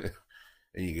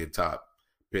and you get top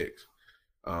picks.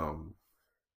 One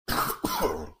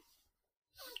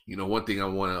thing I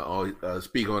want to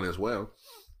speak on as well,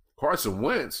 Carson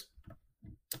Wentz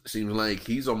seems like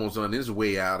he's almost on his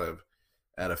way out of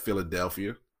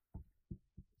Philadelphia.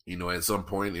 At some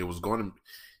point it was going to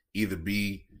either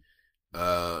be,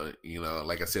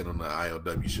 like I said on the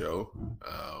ILW show,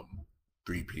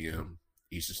 3 p.m.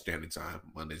 Eastern Standard Time,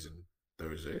 Mondays and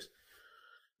Thursdays,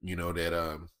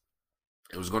 that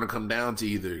it was going to come down to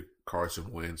either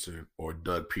Carson Wentz or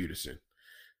Doug Peterson.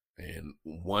 And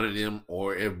one of them,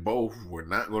 or if both, were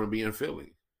not going to be in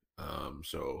Philly.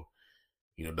 So,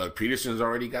 Doug Peterson's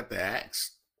already got the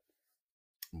axe.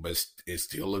 But it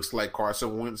still looks like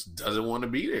Carson Wentz doesn't want to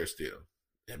be there still.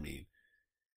 I mean,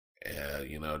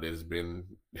 there's been,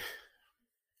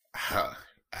 I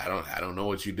don't know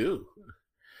what you do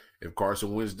if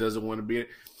Carson Wentz doesn't want to be there.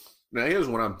 Now, here's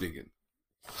what I'm thinking.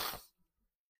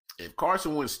 If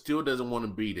Carson Wentz still doesn't want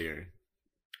to be there,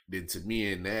 then to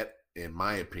me, in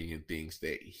my opinion, thinks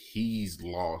that he's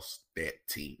lost that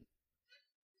team.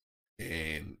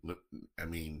 And I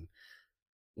mean,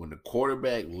 when the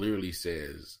quarterback literally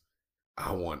says,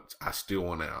 I still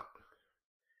want out,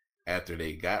 after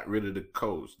they got rid of the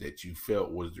coach that you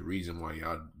felt was the reason why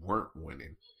y'all weren't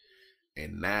winning,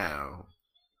 and now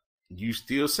you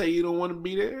still say you don't want to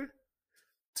be there,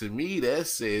 to me, that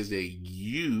says that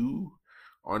you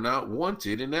are not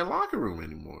wanted in that locker room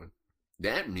anymore.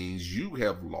 That means you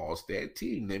have lost that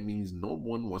team. That means no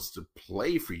one wants to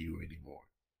play for you anymore.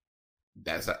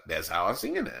 That's how I'm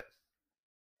seeing that.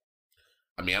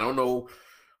 I mean, I don't know.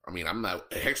 I mean, I'm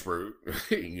not an expert.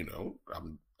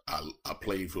 I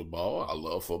play football. I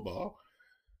love football.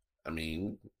 I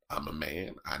mean, I'm a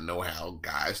man. I know how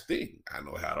guys think. I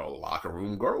know how the locker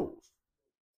room grows.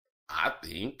 I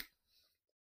think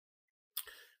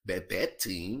that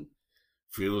team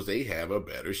feels they have a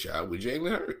better shot with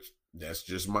Jalen Hurts. That's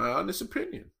just my honest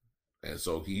opinion. And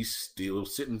so he's still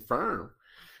sitting firm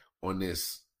on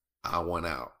this. I want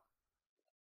out.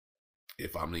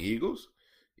 If I'm the Eagles,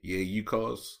 yeah, you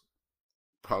cost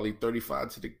probably 35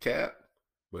 to the cap.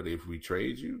 But if we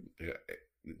trade you,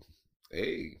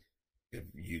 hey, if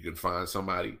you can find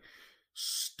somebody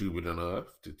stupid enough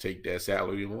to take that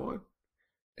salary on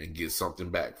and get something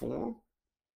back for them,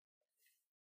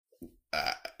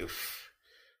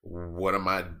 what am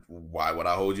I? Why would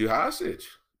I hold you hostage?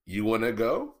 You want to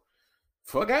go?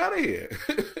 Fuck out of here.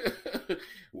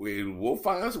 We'll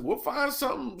find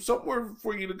something somewhere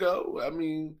for you to go. I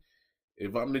mean,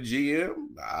 if I'm the GM,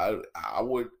 I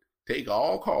would take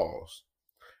all calls,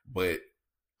 but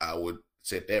I would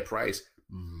set that price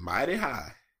mighty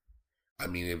high. I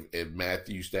mean, if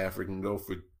Matthew Stafford can go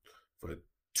for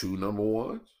 2 number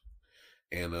ones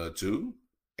and a 2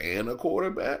 and a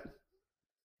quarterback,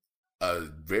 a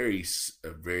very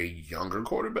younger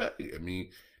quarterback. I mean,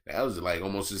 that was like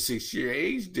almost a 6-year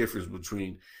age difference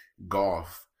between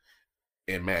Goff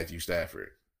and Matthew Stafford.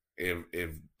 If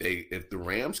the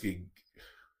Rams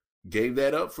gave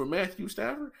that up for Matthew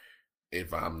Stafford,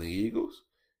 if I'm the Eagles,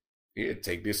 yeah,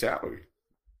 take this salary.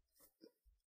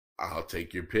 I'll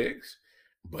take your picks,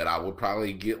 but I would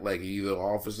probably get like either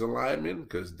offensive lineman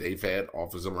because they've had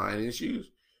offensive line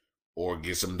issues, or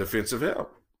get some defensive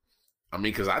help. I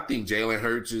mean, because I think Jalen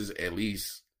Hurts is at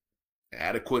least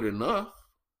adequate enough.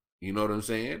 You know what I'm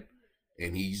saying?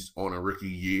 And he's on a rookie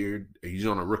year. He's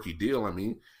on a rookie deal. I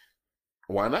mean,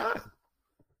 why not?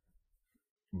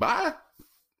 Bye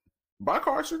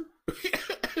Carson.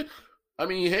 I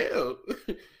mean, hell,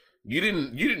 you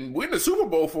didn't win the Super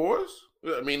Bowl for us.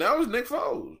 I mean, that was Nick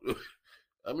Foles.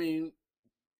 I mean,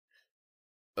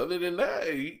 other than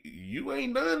that, you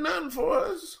ain't done nothing for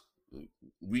us.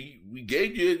 We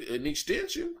gave you an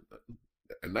extension,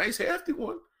 a nice hefty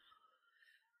one.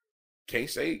 Can't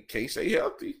say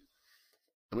healthy.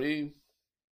 I mean,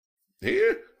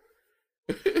 here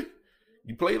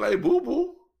you play like Boo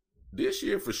Boo this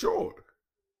year for sure.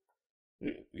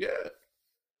 Yeah,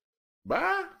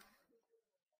 bye.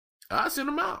 I send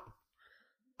him out.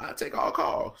 I take all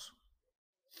calls.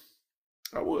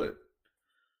 I would.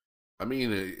 I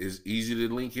mean, it's easy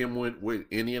to link him with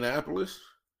Indianapolis.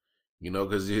 You know,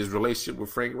 because his relationship with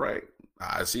Frank Reich,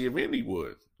 I see if Indy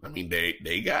would. I mean,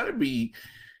 they got to be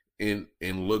in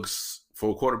looks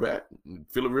for a quarterback.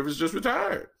 Phillip Rivers just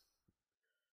retired.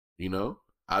 You know,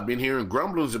 I've been hearing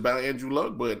grumblings about Andrew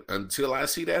Luck, but until I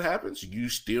see that happens, you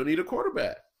still need a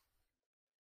quarterback.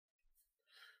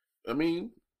 I mean,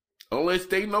 unless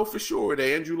they know for sure that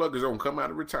Andrew Luck is going to come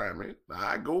out of retirement,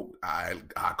 I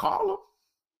call him.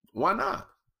 Why not?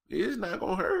 It's not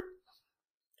going to hurt.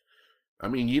 I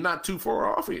mean, you're not too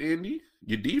far off in Indy.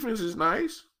 Your defense is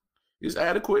nice. It's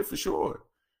adequate for sure.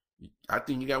 I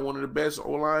think you got one of the best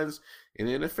O-lines in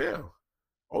the NFL.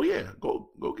 Oh yeah, go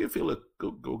get Philly.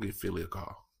 Go get Philly a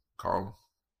call. Call him.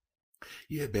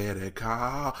 You better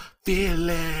call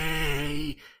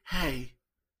Philly. Hey,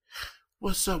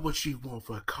 what's up? What you want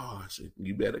for Carson?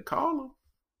 You better call him.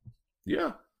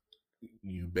 Yeah,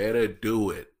 you better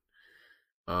do it.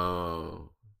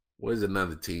 Where's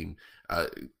another team?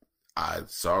 I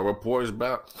saw reports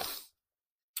about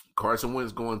Carson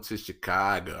Wentz going to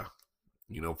Chicago,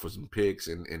 you know, for some picks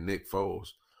and Nick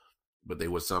Foles, but they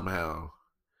would somehow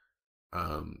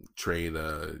trade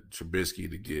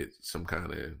Trubisky to get some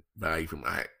kind of value from.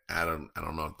 I don't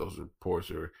know if those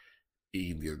reports are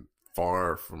either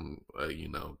far from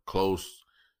close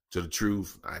to the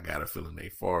truth. I got a feeling they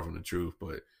far from the truth,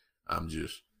 but I'm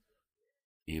just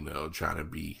trying to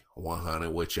be 100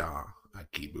 with y'all. I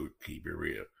keep it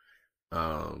real.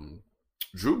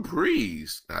 Drew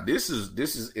Brees. Now this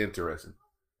is interesting.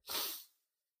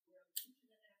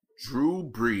 Drew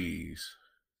Brees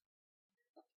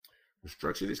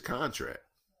restructured his contract,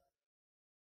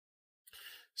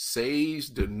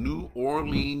 saves the New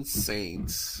Orleans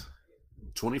Saints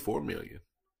 $24 million.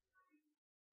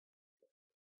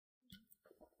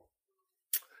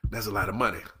 That's a lot of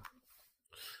money.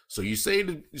 So you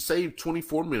save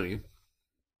 $24 million.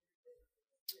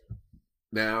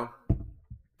 Now,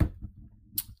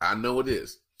 I know it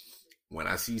is. When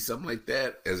I see something like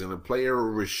that, as in a player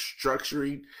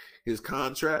restructuring his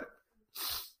contract,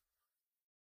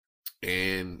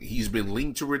 and he's been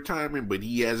linked to retirement, but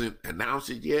he hasn't announced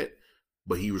it yet,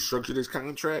 but he restructured his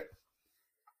contract,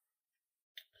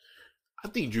 I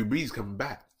think Drew Brees coming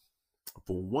back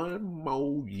for one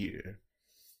more year.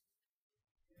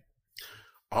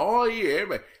 Oh, yeah,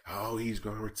 everybody. Oh, he's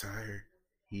going to retire.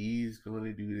 He's going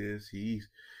to do this. He's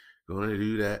going to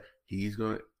do that.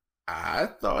 I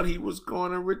thought he was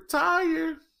going to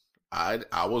retire.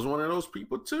 I was one of those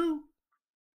people too.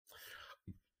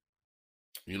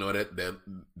 You know,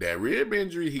 that rib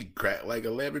injury, he cracked like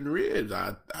 11 ribs.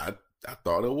 I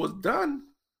thought it was done.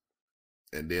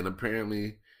 And then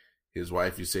apparently his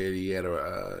wife, he said he had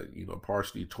a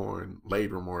partially torn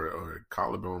labrum or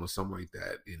collarbone or something like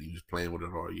that, and he was playing with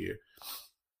it all year.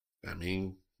 I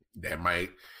mean, that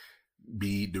might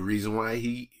be the reason why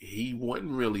he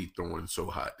wasn't really throwing so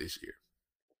hot this year.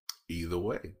 Either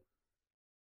way,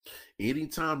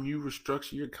 anytime you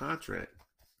restructure your contract,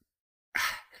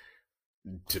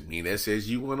 to me that says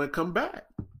you want to come back.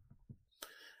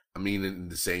 I mean,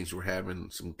 the Saints were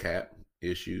having some cap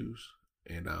issues,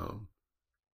 and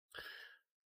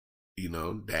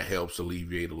that helps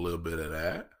alleviate a little bit of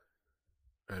that.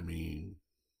 I mean,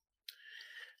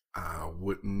 I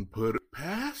wouldn't put it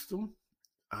past them.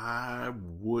 I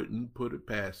wouldn't put it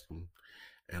past him.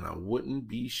 And I wouldn't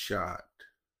be shocked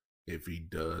if he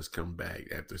does come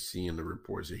back after seeing the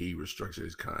reports that he restructured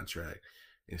his contract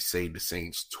and saved the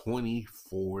Saints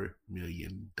 $24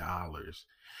 million.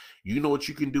 You know what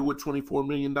you can do with $24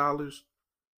 million?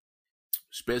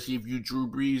 Especially if you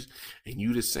Drew Brees and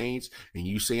you the Saints and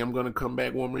you say, I'm going to come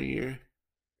back one more year.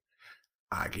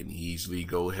 I can easily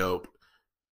go help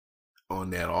on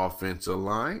that offensive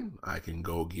line. I can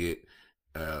go get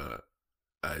a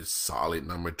solid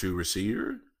number 2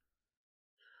 receiver.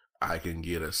 I can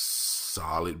get a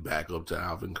solid backup to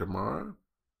Alvin Kamara.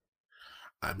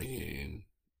 I mean,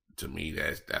 to me,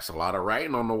 that's a lot of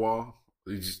writing on the wall.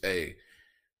 It's just, hey,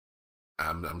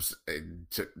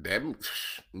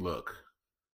 look,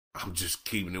 I'm just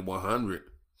keeping it 100.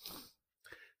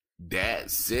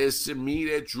 That says to me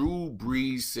that Drew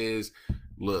Brees says,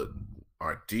 look,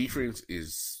 our defense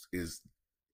is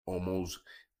almost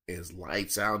as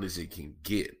lights out as it can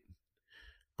get.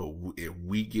 But if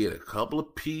we get a couple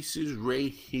of pieces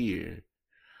right here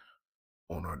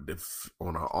on our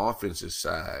offensive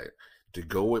side to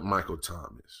go with Michael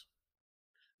Thomas,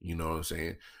 you know what I'm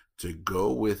saying? To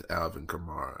go with Alvin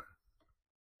Kamara,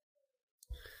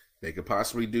 they could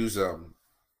possibly do something.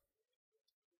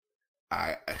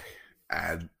 I'm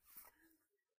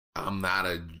not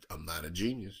a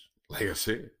genius. Like I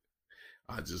said,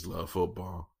 I just love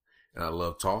football and I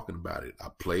love talking about it. I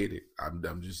played it.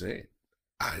 I'm just saying.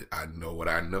 I know what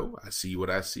I know. I see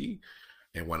what I see.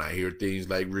 And when I hear things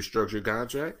like restructured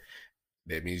contract,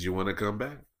 that means you want to come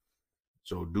back.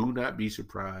 So do not be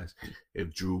surprised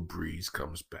if Drew Brees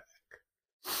comes back.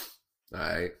 All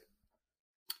right.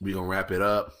 We're going to wrap it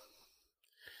up.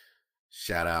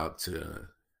 Shout out to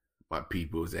my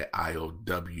peoples at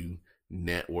IOW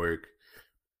Network.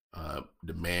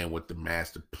 The man with the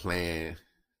master plan.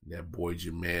 That boy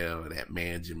Jamel. That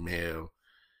man Jamel.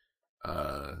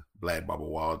 Black Baba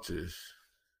Walters.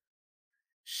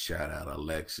 Shout out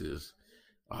Alexis.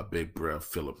 Our big bro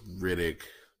Philip Riddick,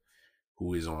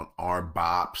 who is on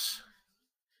R-Bop,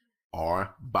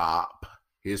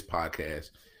 his podcast.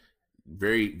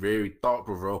 Very, very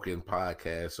thought-provoking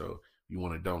podcast. So if you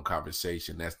want a dumb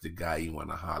conversation, that's the guy you want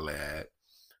to holler at.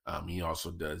 He also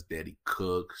does Daddy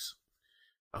Cooks,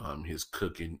 his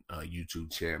cooking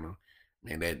YouTube channel.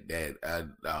 Man,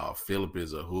 that Philip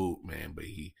is a hoot, man, but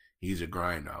he's a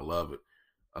grinder. I love it.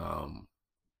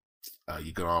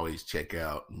 You can always check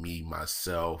out me,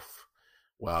 myself,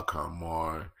 Wildcom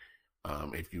Mar.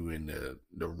 If you're in the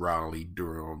Raleigh,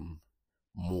 Durham,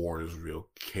 Mooresville,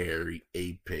 Cary,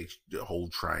 Apex, the whole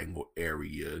triangle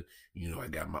area, I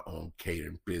got my own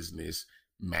catering business,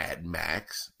 Mad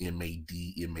Max,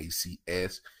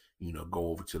 MADMACS. Go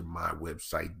over to my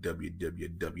website,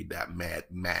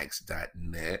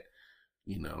 www.madmax.net.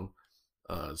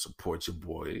 Support your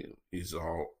boy. He's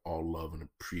all love and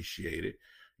appreciated.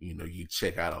 You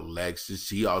check out Alexis.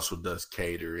 She also does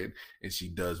catering and she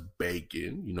does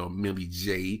baking. Millie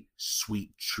J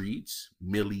Sweet Treats.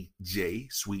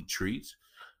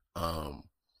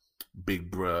 Big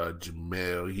bruh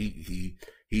Jamel.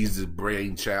 He's the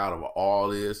brainchild of all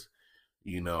this.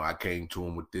 I came to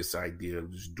him with this idea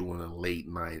of just doing a late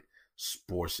night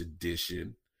sports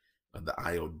edition of the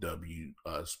IOW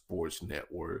Sports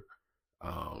Network.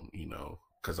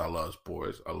 Because I love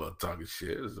sports. I love talking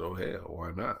shit. So hell,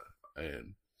 why not?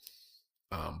 And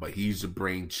but he's the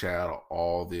brainchild of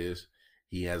all this.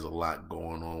 He has a lot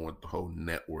going on with the whole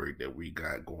network that we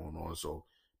got going on. So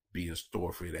be in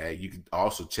store for that. You can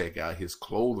also check out his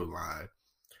clothing line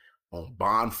on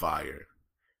Bonfire.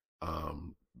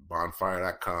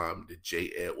 Bonfire.com, the J.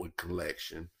 Edwin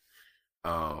collection. We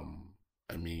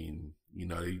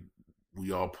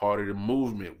all part of the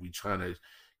movement. We trying to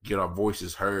get our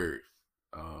voices heard.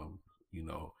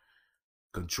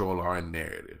 Control our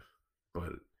narrative.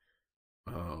 But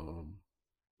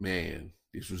man,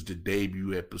 This was the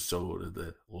debut episode of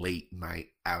the Late Night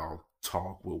Owl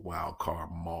Talk with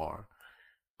Wildcard Mar.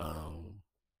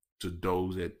 To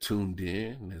those that tuned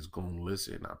in and that's going to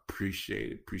listen, I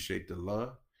appreciate it. Appreciate the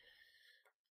love.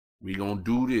 We going to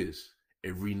do this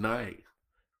every night,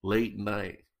 late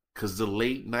night, because the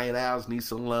late night owls need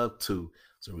some love too.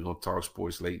 So we're going to talk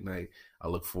sports late night. I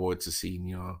look forward to seeing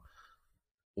y'all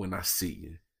when I see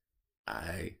you.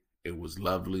 It was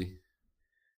lovely.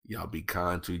 Y'all be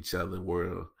kind to each other,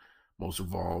 world. Most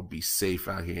of all, be safe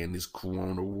out here in this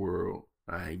corona world.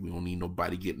 All right, we don't need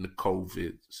nobody getting the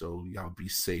COVID. So y'all be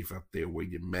safe out there. Wear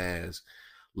your mask.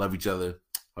 Love each other.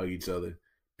 Hug each other.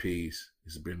 Peace.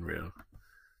 It's been real.